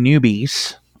of my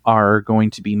newbies are going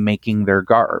to be making their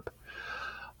garb.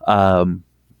 And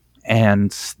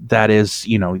that is,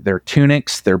 their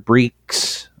tunics, their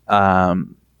breeks,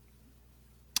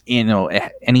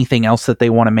 anything else that they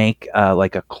want to make,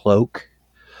 like a cloak.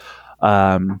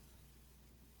 So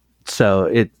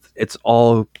it's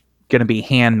all going to be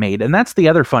handmade, and that's the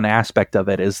other fun aspect of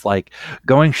it, is like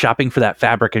going shopping for that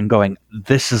fabric and going,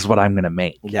 this is what I'm going to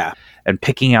make. Yeah. And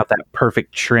picking out that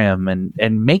perfect trim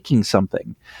and making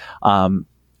something.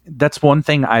 That's one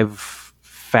thing I've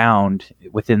found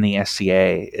within the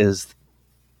SCA is,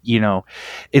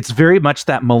 it's very much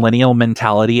that millennial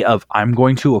mentality of I'm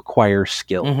going to acquire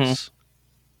skills.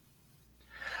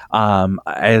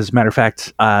 As a matter of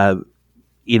fact, I've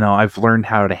learned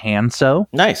how to hand sew.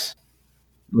 Nice.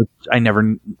 Which I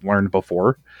never learned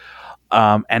before.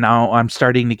 And now I'm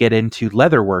starting to get into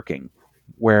leather working,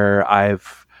 where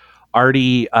I've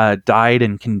already dyed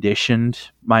and conditioned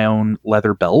my own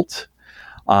leather belt.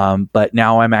 But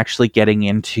now I'm actually getting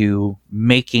into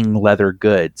making leather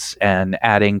goods and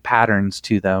adding patterns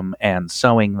to them and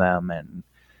sewing them. And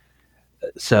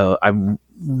so I'm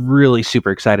really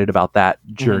super excited about that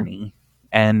journey.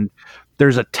 And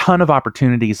there's a ton of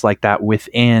opportunities like that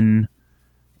within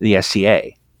the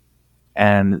SCA.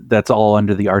 And that's all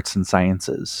under the arts and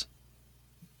sciences.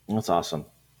 That's awesome.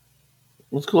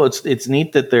 That's cool. It's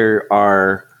neat that there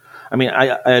are. I mean,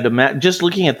 I'd imagine, just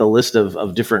looking at the list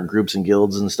of different groups and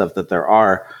guilds and stuff that there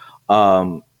are,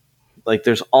 like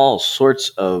there's all sorts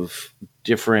of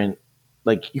different.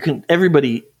 Like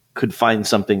everybody could find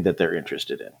something that they're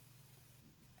interested in.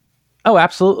 Oh,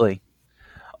 absolutely.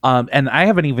 And I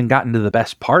haven't even gotten to the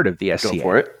best part of the SCA. Go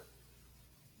for it.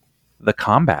 The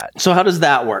combat. So how does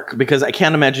that work? Because I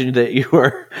can't imagine that you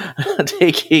are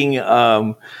taking,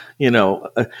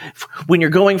 when you're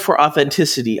going for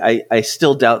authenticity, I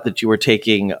still doubt that you were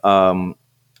taking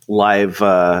live,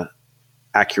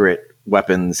 accurate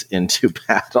weapons into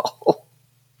battle.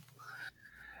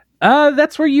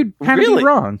 That's where you'd kind of be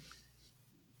wrong.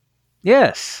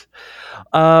 Yes.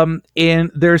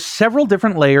 And there's several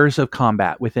different layers of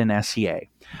combat within SCA.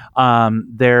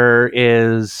 There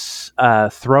is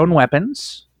thrown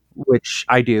weapons, which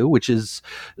I do, which is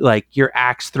like your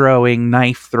axe throwing,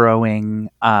 knife throwing,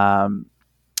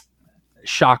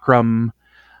 chakram,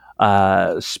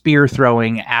 spear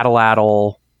throwing,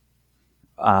 atlatl,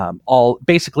 all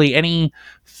basically any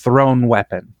thrown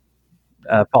weapon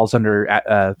falls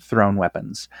under thrown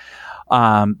weapons.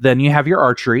 Then you have your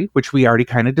archery, which we already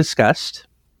kind of discussed.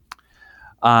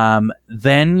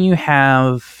 Then you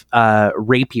have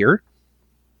rapier,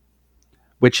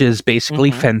 which is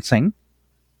basically fencing.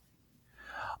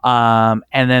 And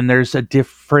then there's a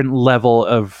different level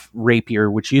of rapier,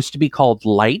 which used to be called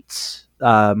lights,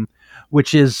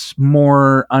 which is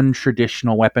more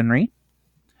untraditional weaponry.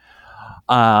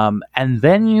 And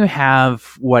then you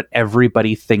have what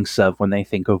everybody thinks of when they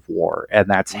think of war, and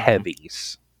that's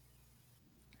heavies.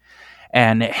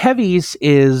 And heavies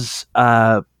is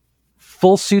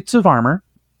full suits of armor,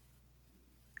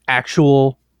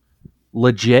 actual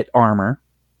legit armor.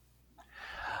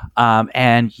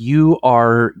 And you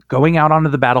are going out onto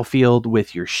the battlefield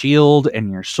with your shield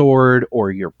and your sword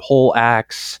or your pole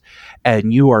axe,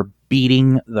 and you are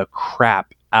beating the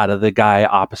crap out of the guy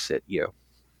opposite you.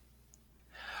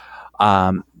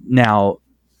 Now,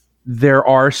 there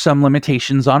are some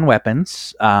limitations on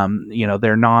weapons.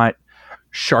 They're not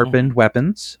sharpened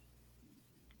weapons.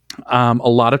 A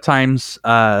lot of times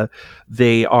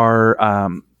they are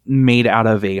made out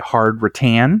of a hard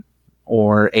rattan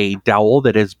or a dowel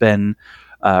that has been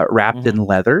wrapped in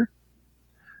leather.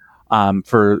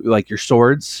 for like your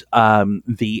swords.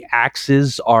 The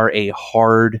axes are a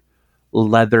hard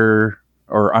leather,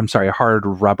 or I'm sorry, hard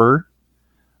rubber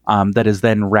that is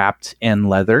then wrapped in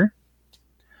leather.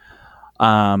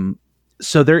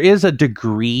 So there is a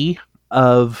degree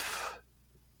of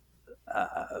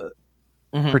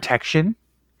protection.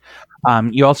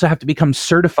 You also have to become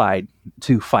certified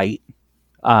to fight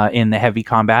in the heavy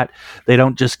combat. They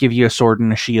don't just give you a sword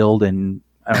and a shield and,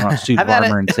 I don't know, a suit of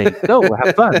armor and say, go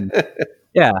have fun.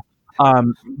 Yeah.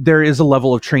 There is a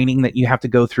level of training that you have to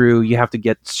go through. You have to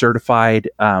get certified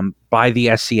by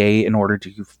the SCA in order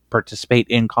to participate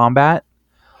in combat.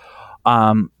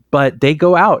 But they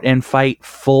go out and fight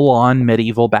full-on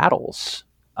medieval battles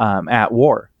at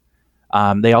war.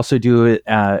 They also do it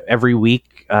every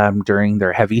week during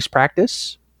their heavies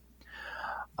practice.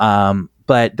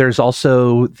 But there's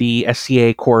also the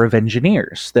SCA Corps of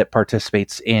Engineers that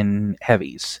participates in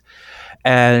heavies.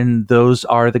 And those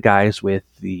are the guys with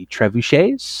the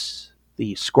trebuchets,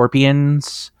 the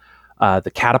scorpions,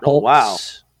 the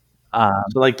catapults. Oh, wow.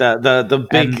 So like the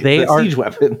big siege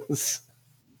weapons.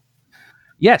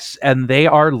 Yes, and they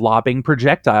are lobbing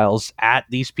projectiles at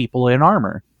these people in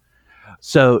armor.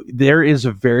 So there is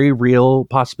a very real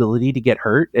possibility to get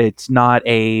hurt. It's not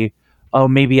a, oh,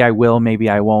 maybe I will, maybe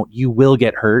I won't. You will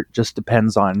get hurt. Just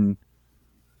depends on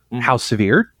how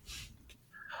severe.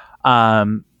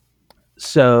 So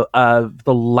the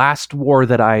last war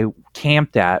that I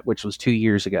camped at, which was 2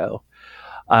 years ago,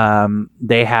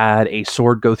 they had a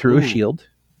sword go through a shield.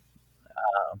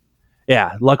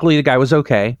 Yeah, luckily the guy was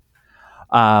okay.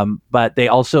 But they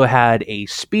also had a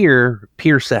spear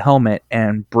pierce a helmet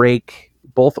and break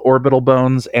both orbital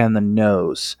bones and the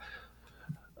nose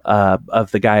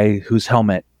of the guy whose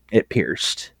helmet it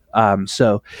pierced.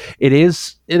 So it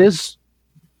is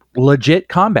legit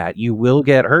combat. You will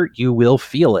get hurt. You will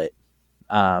feel it.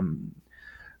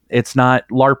 It's not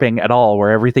LARPing at all,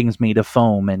 where everything's made of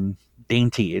foam and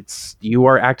dainty. You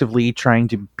are actively trying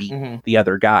to beat the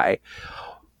other guy.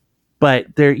 But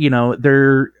it's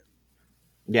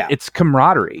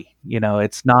camaraderie.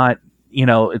 It's not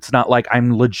like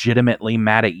I'm legitimately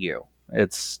mad at you.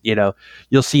 It's,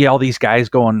 you'll see all these guys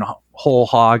going whole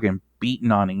hog and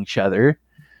beating on each other.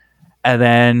 And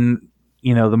then,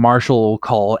 the marshal will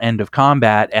call end of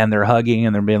combat and they're hugging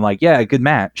and they're being like, yeah, good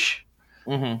match.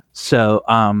 So,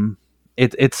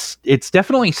 it's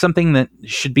definitely something that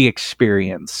should be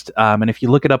experienced. And if you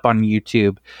look it up on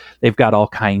YouTube, they've got all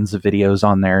kinds of videos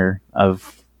on there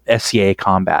of SCA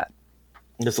combat.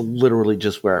 That's literally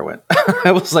just where I went.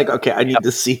 I was like, okay, I need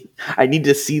to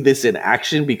see this in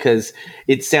action, because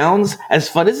it sounds, as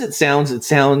fun as it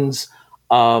sounds,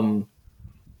 I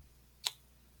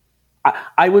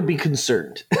would be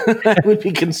concerned. I would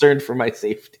be concerned for my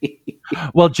safety.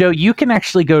 Well, Joe, you can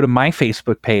actually go to my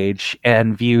Facebook page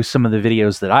and view some of the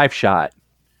videos that I've shot.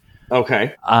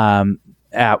 Okay.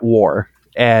 At war,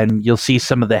 and you'll see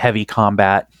some of the heavy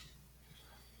combat.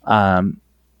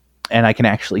 And I can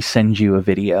actually send you a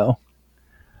video.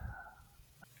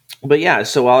 But yeah,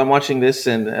 so while I'm watching this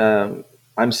and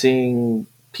I'm seeing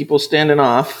people standing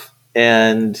off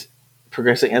and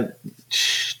progressing, and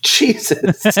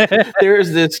Jesus,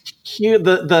 there's this huge,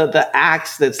 the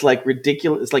axe that's like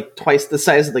ridiculous. It's like twice the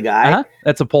size of the guy.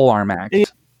 That's a polearm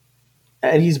axe.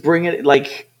 And he's bringing it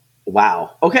like,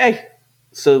 wow. Okay.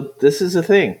 So this is a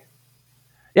thing.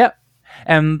 Yep.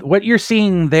 And what you're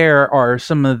seeing there are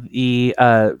some of the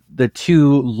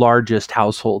two largest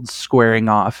households squaring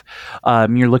off.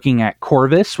 You're looking at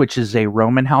Corvus, which is a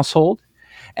Roman household,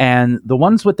 and the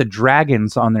ones with the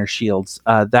dragons on their shields,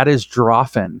 that is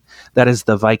Droffen. That is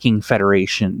the Viking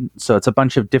Federation. So it's a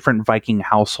bunch of different Viking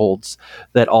households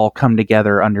that all come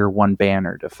together under one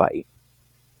banner to fight.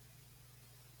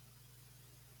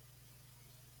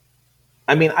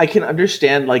 I mean, I can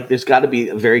understand, like, there's got to be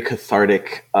a very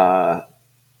cathartic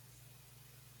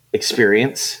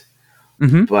experience,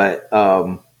 but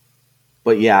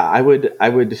yeah, I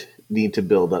would need to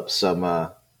build up some.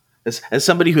 As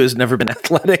somebody who has never been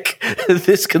athletic,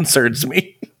 this concerns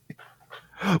me.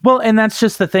 Well, and that's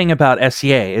just the thing about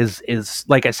SCA is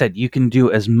like I said, you can do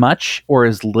as much or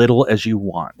as little as you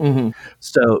want.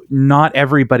 So not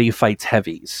everybody fights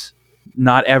heavies.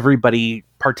 Not everybody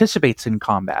participates in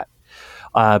combat.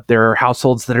 There are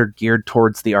households that are geared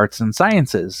towards the arts and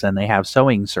sciences, and they have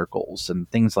sewing circles and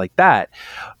things like that.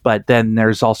 But then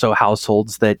there's also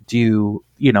households that do,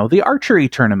 the archery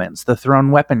tournaments, the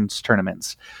thrown weapons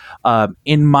tournaments.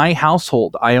 In my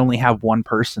household, I only have one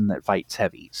person that fights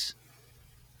heavies.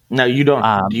 No, you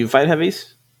don't. Do you fight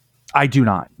heavies? I do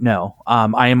not. No,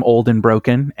 I am old and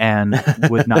broken and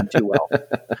would not do well.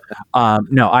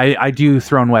 No, I do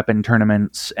thrown weapon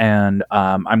tournaments, and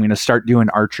I'm going to start doing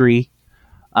archery.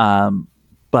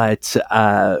 But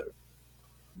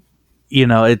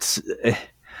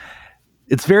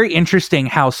it's very interesting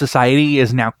how society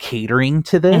is now catering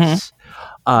to this,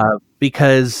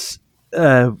 because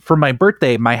for my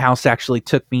birthday, my house actually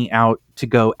took me out to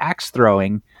go axe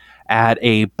throwing at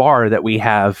a bar that we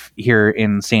have here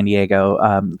in San Diego.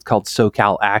 It's called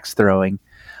SoCal Axe Throwing,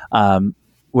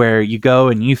 where you go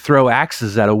and you throw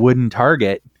axes at a wooden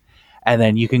target, and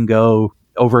then you can go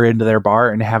over into their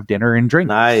bar and have dinner and drink.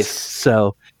 Nice.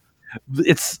 So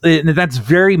that's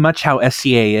very much how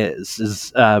SCA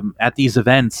is at these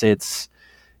events. It's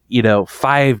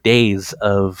 5 days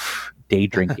of day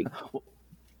drinking,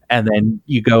 and then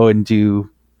you go and do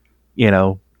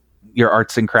your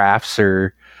arts and crafts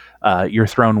or your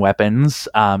thrown weapons.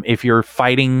 If you're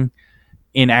fighting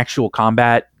in actual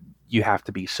combat, you have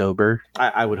to be sober.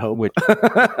 I would hope. Which,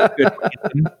 good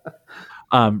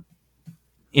reason.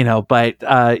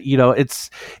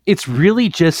 It's really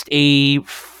just a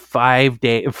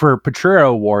 5-day, for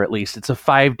Potrero War at least, it's a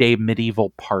 5-day medieval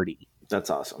party. That's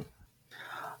awesome.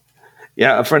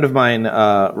 Yeah, a friend of mine,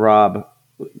 Rob,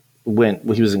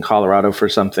 he was in Colorado for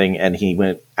something, and he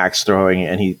went axe throwing,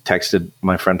 and he texted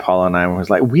my friend Paula and I and was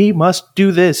like, we must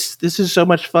do this. This is so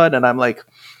much fun. And I'm like,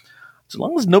 as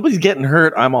long as nobody's getting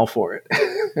hurt, I'm all for it.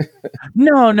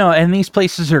 No. And these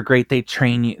places are great. They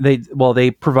train you.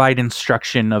 They provide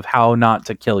instruction of how not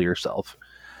to kill yourself,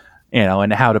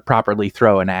 and how to properly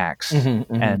throw an axe.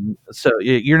 And so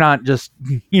you're not just,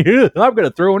 I'm going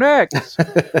to throw an axe.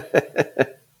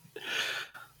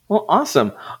 Well,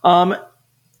 awesome.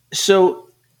 So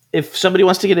if somebody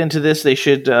wants to get into this, they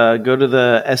should go to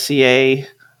the SCA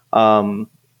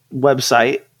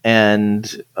website,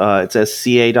 and it's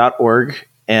sca.org.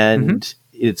 And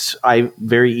I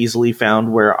very easily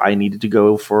found where I needed to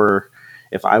go for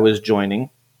if I was joining.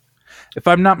 If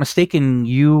I'm not mistaken,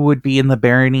 you would be in the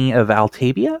barony of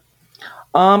Altavia?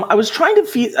 I was trying to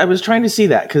see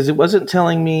that because it wasn't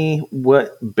telling me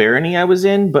what barony I was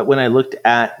in, but when I looked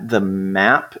at the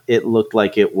map, it looked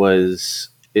like it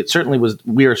certainly was.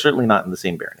 We are certainly not in the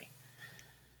same barony.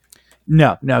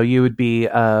 No, you would be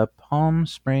Palm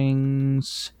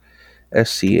Springs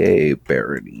SCA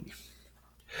barony.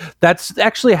 That's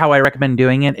actually how I recommend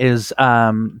doing it, is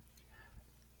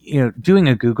doing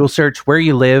a Google search where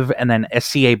you live and then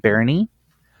SCA barony.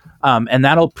 And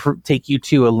that'll take you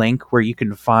to a link where you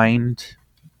can find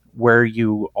where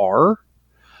you are.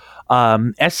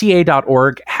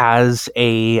 SCA.org has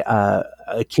a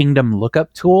kingdom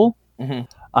lookup tool,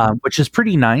 which is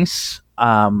pretty nice.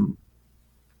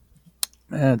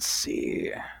 Let's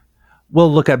see.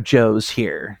 We'll look up Joe's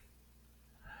here.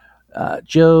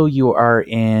 Joe, you are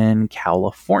in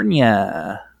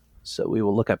California. So we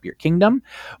will look up your kingdom.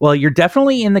 Well, you're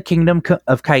definitely in the kingdom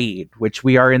of Kaid, which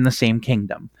we are in the same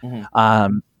kingdom.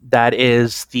 That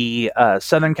is the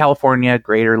Southern California,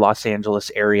 Greater Los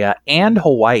Angeles area, and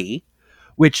Hawaii,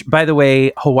 which, by the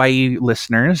way, Hawaii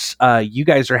listeners, you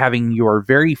guys are having your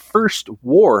very first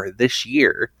war this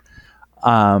year.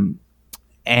 And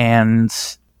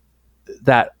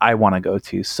that I want to go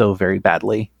to so very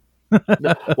badly.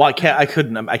 Well, I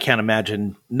can't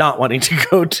imagine not wanting to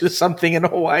go to something in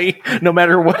Hawaii, no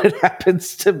matter what it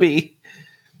happens to be.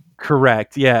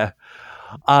 Correct. Yeah.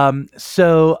 Once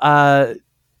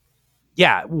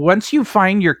you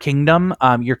find your kingdom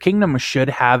should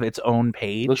have its own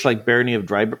page. Looks like Barony of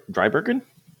Drybergen.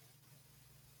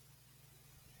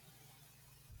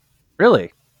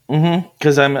 Really?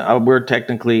 Because we're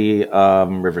technically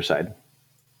Riverside.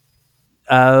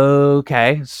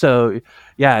 Okay, so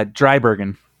yeah,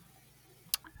 Drybergen.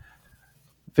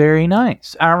 Very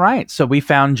nice. All right, so we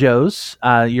found Joe's.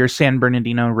 Your San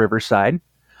Bernardino Riverside.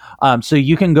 So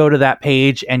you can go to that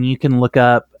page and you can look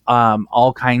up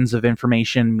all kinds of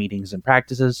information, meetings and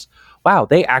practices. Wow,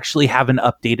 they actually have an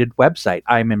updated website.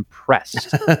 I'm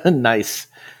impressed. Nice.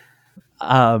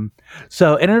 And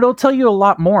it'll tell you a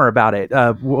lot more about it.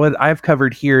 What I've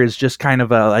covered here is just kind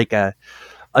of a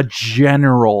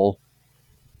general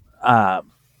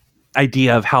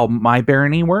idea of how my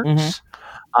barony works.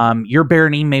 Your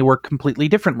barony may work completely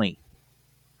differently.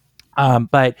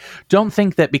 But don't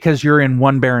think that because you're in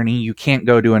one barony, you can't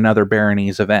go to another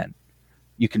barony's event.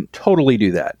 You can totally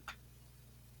do that.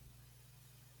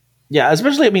 Yeah,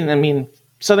 especially, I mean,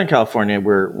 Southern California,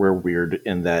 we're weird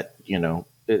in that,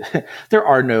 there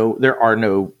are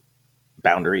no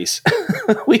boundaries.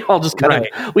 We all just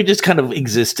kind of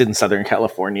exist in Southern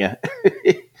California.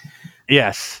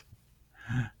 Yes.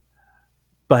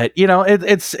 But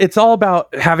it's all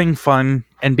about having fun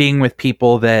and being with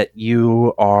people that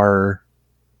you are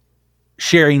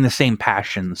sharing the same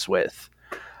passions with.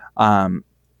 And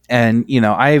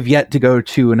I have yet to go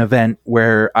to an event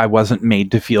where I wasn't made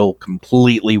to feel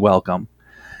completely welcome.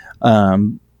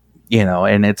 And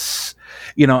it's,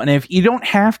 and if you don't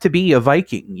have to be a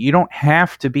Viking, you don't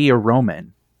have to be a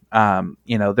Roman.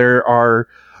 There are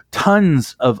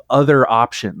tons of other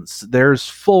options. There's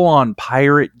full-on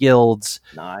pirate guilds.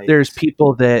 Nice. There's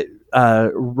people that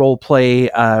role play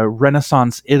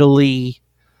Renaissance Italy.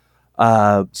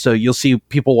 So you'll see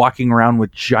people walking around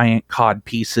with giant cod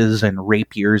pieces and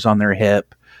rapiers on their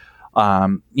hip.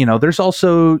 There's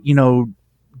also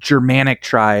Germanic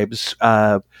tribes.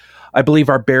 I believe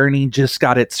our barony just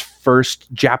got its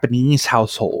first Japanese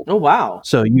household. Oh wow!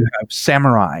 So you have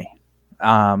samurai.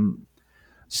 And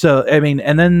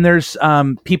then there's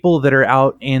people that are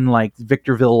out in like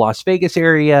Victorville, Las Vegas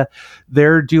area.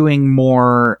 They're doing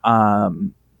more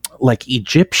like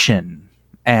Egyptian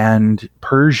and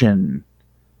Persian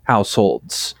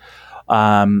households.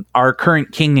 Our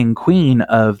current king and queen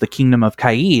of the Kingdom of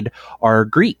Kaid are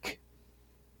Greek.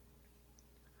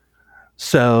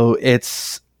 So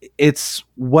it's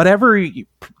whatever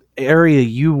area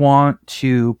you want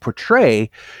to portray,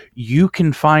 you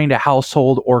can find a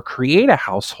household or create a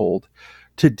household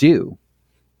to do.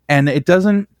 And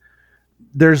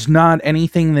there's not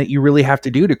anything that you really have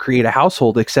to do to create a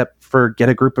household except for get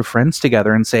a group of friends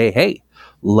together and say, hey,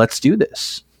 let's do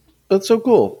this. That's so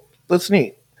cool. That's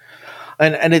neat.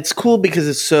 And it's cool because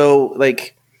it's so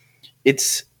like,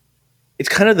 it's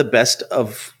kind of the best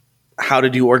of how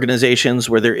to do organizations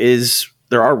where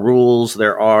there are rules,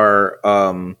 there are,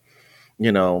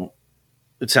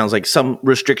 it sounds like some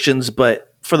restrictions,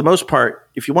 but for the most part,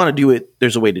 if you want to do it,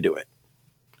 there's a way to do it.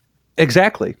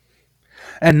 Exactly.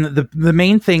 And the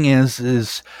main thing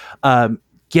is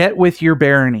get with your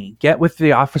barony, get with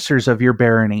the officers of your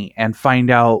barony and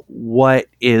find out what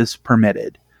is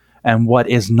permitted and what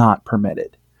is not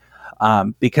permitted.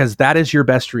 Because that is your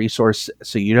best resource.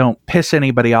 So you don't piss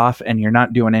anybody off and you're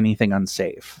not doing anything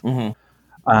unsafe.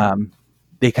 Mm-hmm.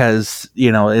 Because,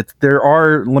 there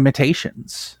are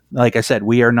limitations. Like I said,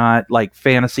 we are not like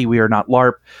fantasy. We are not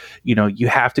LARP. You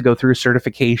have to go through a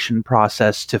certification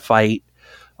process to fight.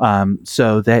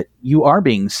 So that you are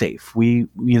being safe. We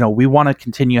want to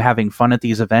continue having fun at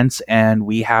these events, and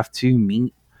we have to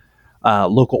meet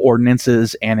local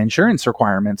ordinances and insurance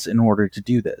requirements in order to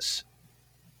do this.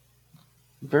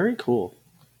 Very cool.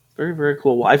 Very, very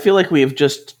cool. Well, I feel like we have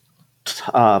just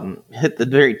hit the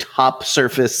very top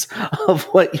surface of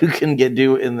what you can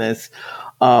do in this.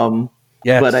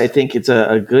 Yes. But I think it's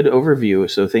a good overview.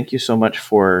 So thank you so much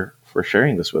for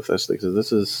sharing this with us, because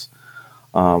this is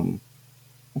a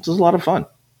lot of fun.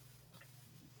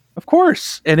 Of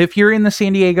course. And if you're in the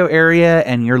San Diego area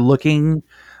and you're looking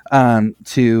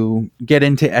to get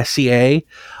into SCA,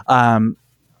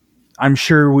 I'm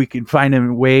sure we could find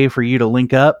a way for you to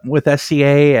link up with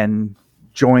SCA and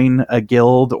join a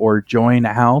guild or join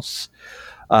a house.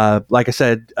 Like I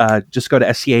said, just go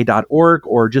to sca.org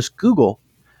or just Google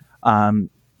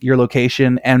your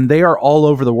location, and they are all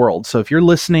over the world. So if you're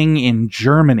listening in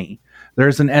Germany,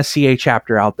 there's an SCA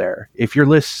chapter out there. If you're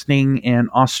listening in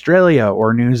Australia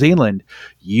or New Zealand,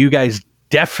 you guys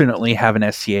definitely have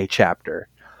an SCA chapter.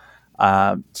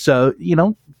 So,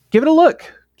 give it a look.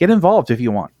 Get involved if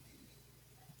you want.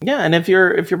 Yeah, and if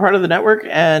you're part of the network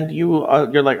and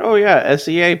you're like, oh yeah,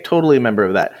 SCA, totally a member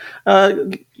of that.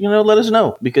 Let us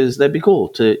know, because that'd be cool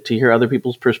to hear other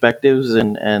people's perspectives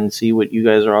and see what you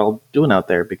guys are all doing out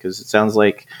there. Because it sounds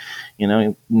like,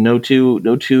 no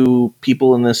two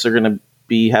people in this are going to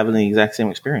be having the exact same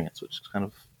experience, which is kind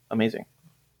of amazing.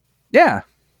 Yeah.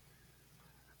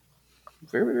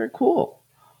 Very, very cool.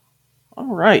 All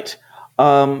right.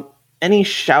 Any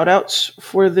shout outs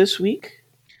for this week?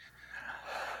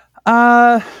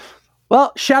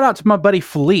 Well, shout out to my buddy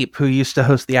Philippe, who used to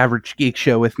host the Average Geek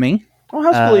Show with me. Oh,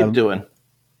 how's Philippe doing?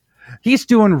 He's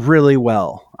doing really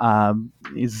well.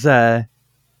 It's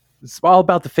all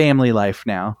about the family life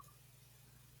now.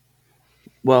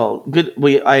 Well, good.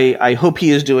 I hope he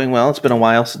is doing well. It's been a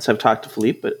while since I've talked to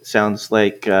Philippe, but it sounds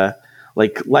like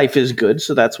life is good,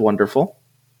 so that's wonderful.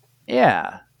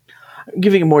 Yeah.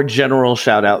 Giving a more general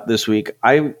shout out this week,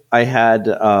 I had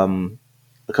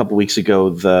a couple weeks ago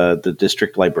the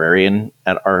district librarian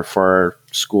for our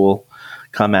school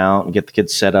come out and get the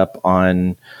kids set up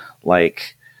on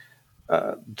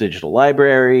digital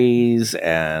libraries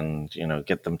and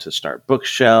get them to start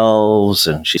bookshelves.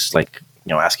 And she's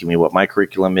asking me what my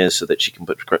curriculum is so that she can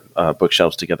put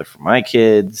bookshelves together for my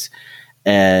kids.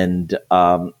 And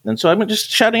so I'm just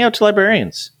shouting out to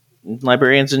librarians.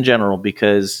 librarians in general,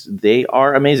 because they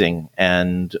are amazing,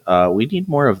 and we need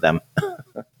more of them.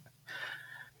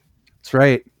 That's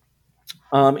right.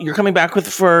 You're coming back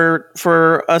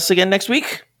for us again next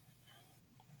week?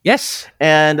 Yes.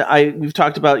 And we've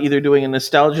talked about either doing a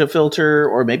nostalgia filter,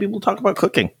 or maybe we'll talk about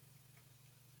cooking.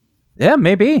 Yeah,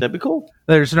 maybe. That'd be cool.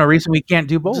 There's no reason we can't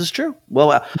do both. This is true.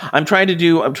 Well, I'm trying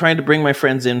to bring my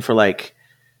friends in for like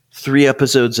 3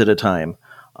 episodes at a time.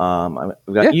 I've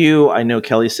got you. I know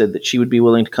Kelly said that she would be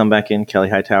willing to come back in, Kelly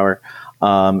Hightower.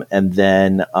 And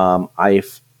then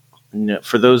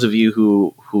for those of you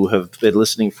who have been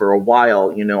listening for a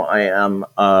while,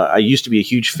 I used to be a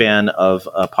huge fan of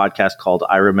a podcast called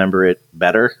I Remember It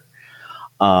Better.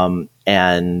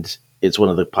 And it's one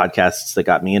of the podcasts that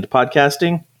got me into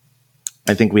podcasting.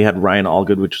 I think we had Ryan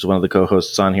Allgood, which was one of the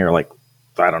co-hosts on here, like,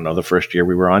 I don't know, the first year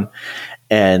we were on.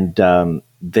 And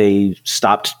they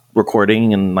stopped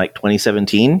recording in like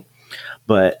 2017,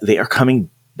 but they are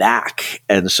coming back.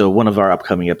 And so one of our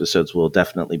upcoming episodes will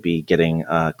definitely be getting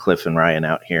Cliff and Ryan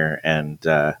out here and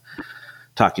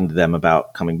talking to them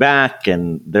about coming back.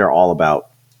 And they're all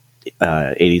about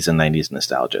 80s and 90s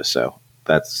nostalgia. So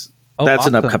that's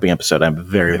awesome. An upcoming episode I'm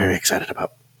very, very excited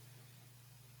about.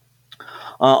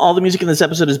 All the music in this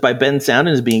episode is by Ben Sound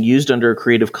and is being used under a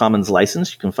Creative Commons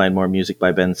license. You can find more music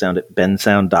by Ben Sound at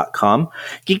bensound.com.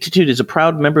 Geektitude is a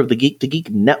proud member of the Geek to Geek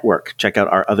Network. Check out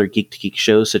our other Geek to Geek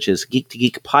shows, such as Geek to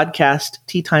Geek Podcast,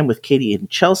 Tea Time with Katie and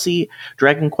Chelsea,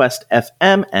 Dragon Quest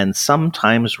FM, and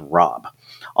Sometimes Rob.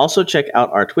 Also, check out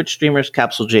our Twitch streamers,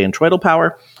 Capsule J and Troidal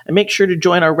Power, and make sure to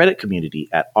join our Reddit community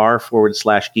at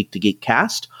r/Geek to Geek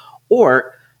Cast.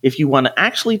 Or if you want to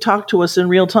actually talk to us in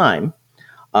real time,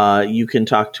 you can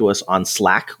talk to us on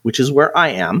Slack, which is where I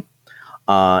am,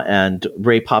 and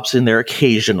Ray pops in there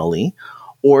occasionally.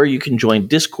 Or you can join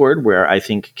Discord, where I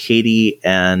think Katie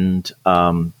and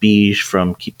Beige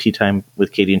from Tea Time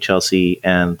with Katie and Chelsea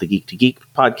and the Geek to Geek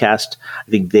podcast, I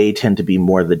think they tend to be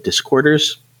more the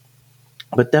Discorders.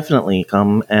 But definitely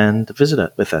come and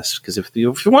visit with us, because if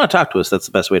you want to talk to us, that's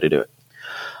the best way to do it.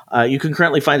 You can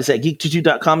currently find us at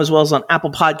geek22.com, as well as on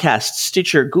Apple Podcasts,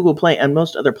 Stitcher, Google Play, and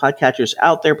most other podcatchers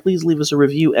out there. Please leave us a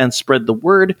review and spread the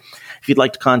word. If you'd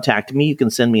like to contact me, you can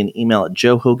send me an email at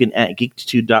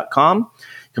joehogan@geektitude.com.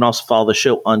 You can also follow the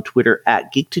show on Twitter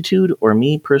at Geektitude, or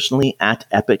me personally at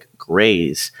Epic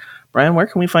Grays. Brian, where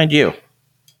can we find you?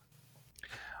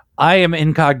 I am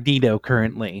incognito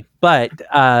currently, but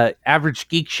Average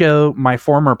Geek Show, my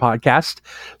former podcast,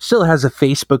 still has a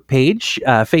Facebook page,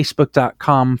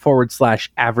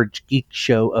 facebook.com/Average Geek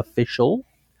Show official.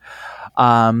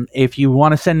 If you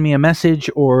want to send me a message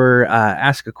or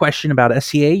ask a question about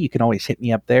SCA, you can always hit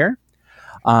me up there.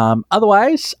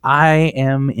 Otherwise, I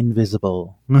am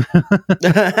invisible. And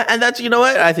that's, you know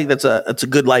what? I think that's a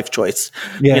good life choice.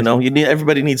 Yeah.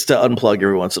 Everybody needs to unplug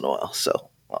every once in a while. So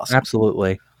awesome.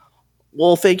 Absolutely.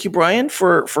 Well, thank you, Brian,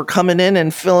 for coming in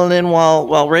and filling in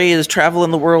while Ray is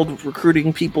traveling the world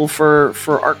recruiting people for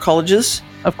art colleges.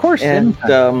 Of course. And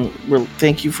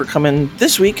thank you for coming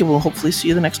this week, and we'll hopefully see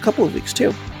you the next couple of weeks,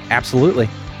 too. Absolutely.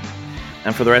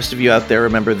 And for the rest of you out there,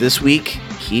 remember, this week,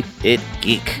 keep it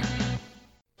geek.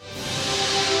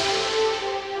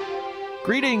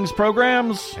 Greetings,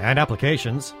 programs and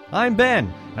applications. I'm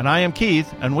Ben. And I am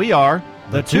Keith, and we are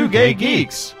the Two Gay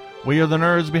Geeks. We are the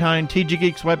nerds behind TG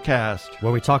Geeks Webcast,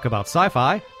 where we talk about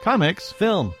sci-fi, comics,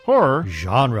 film, horror,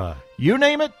 genre. You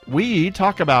name it, we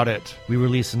talk about it. We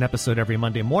release an episode every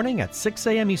Monday morning at 6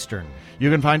 a.m. Eastern.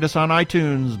 You can find us on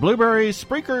iTunes, Blueberry,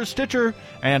 Spreaker, Stitcher,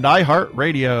 and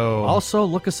iHeartRadio. Also,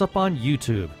 look us up on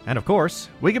YouTube. And of course,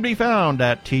 we can be found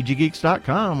at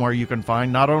tggeeks.com, where you can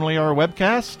find not only our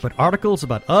webcast, but articles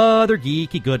about other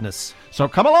geeky goodness. So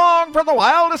come along for the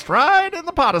wildest ride in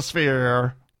the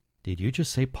potosphere. Did you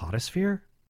just say potosphere?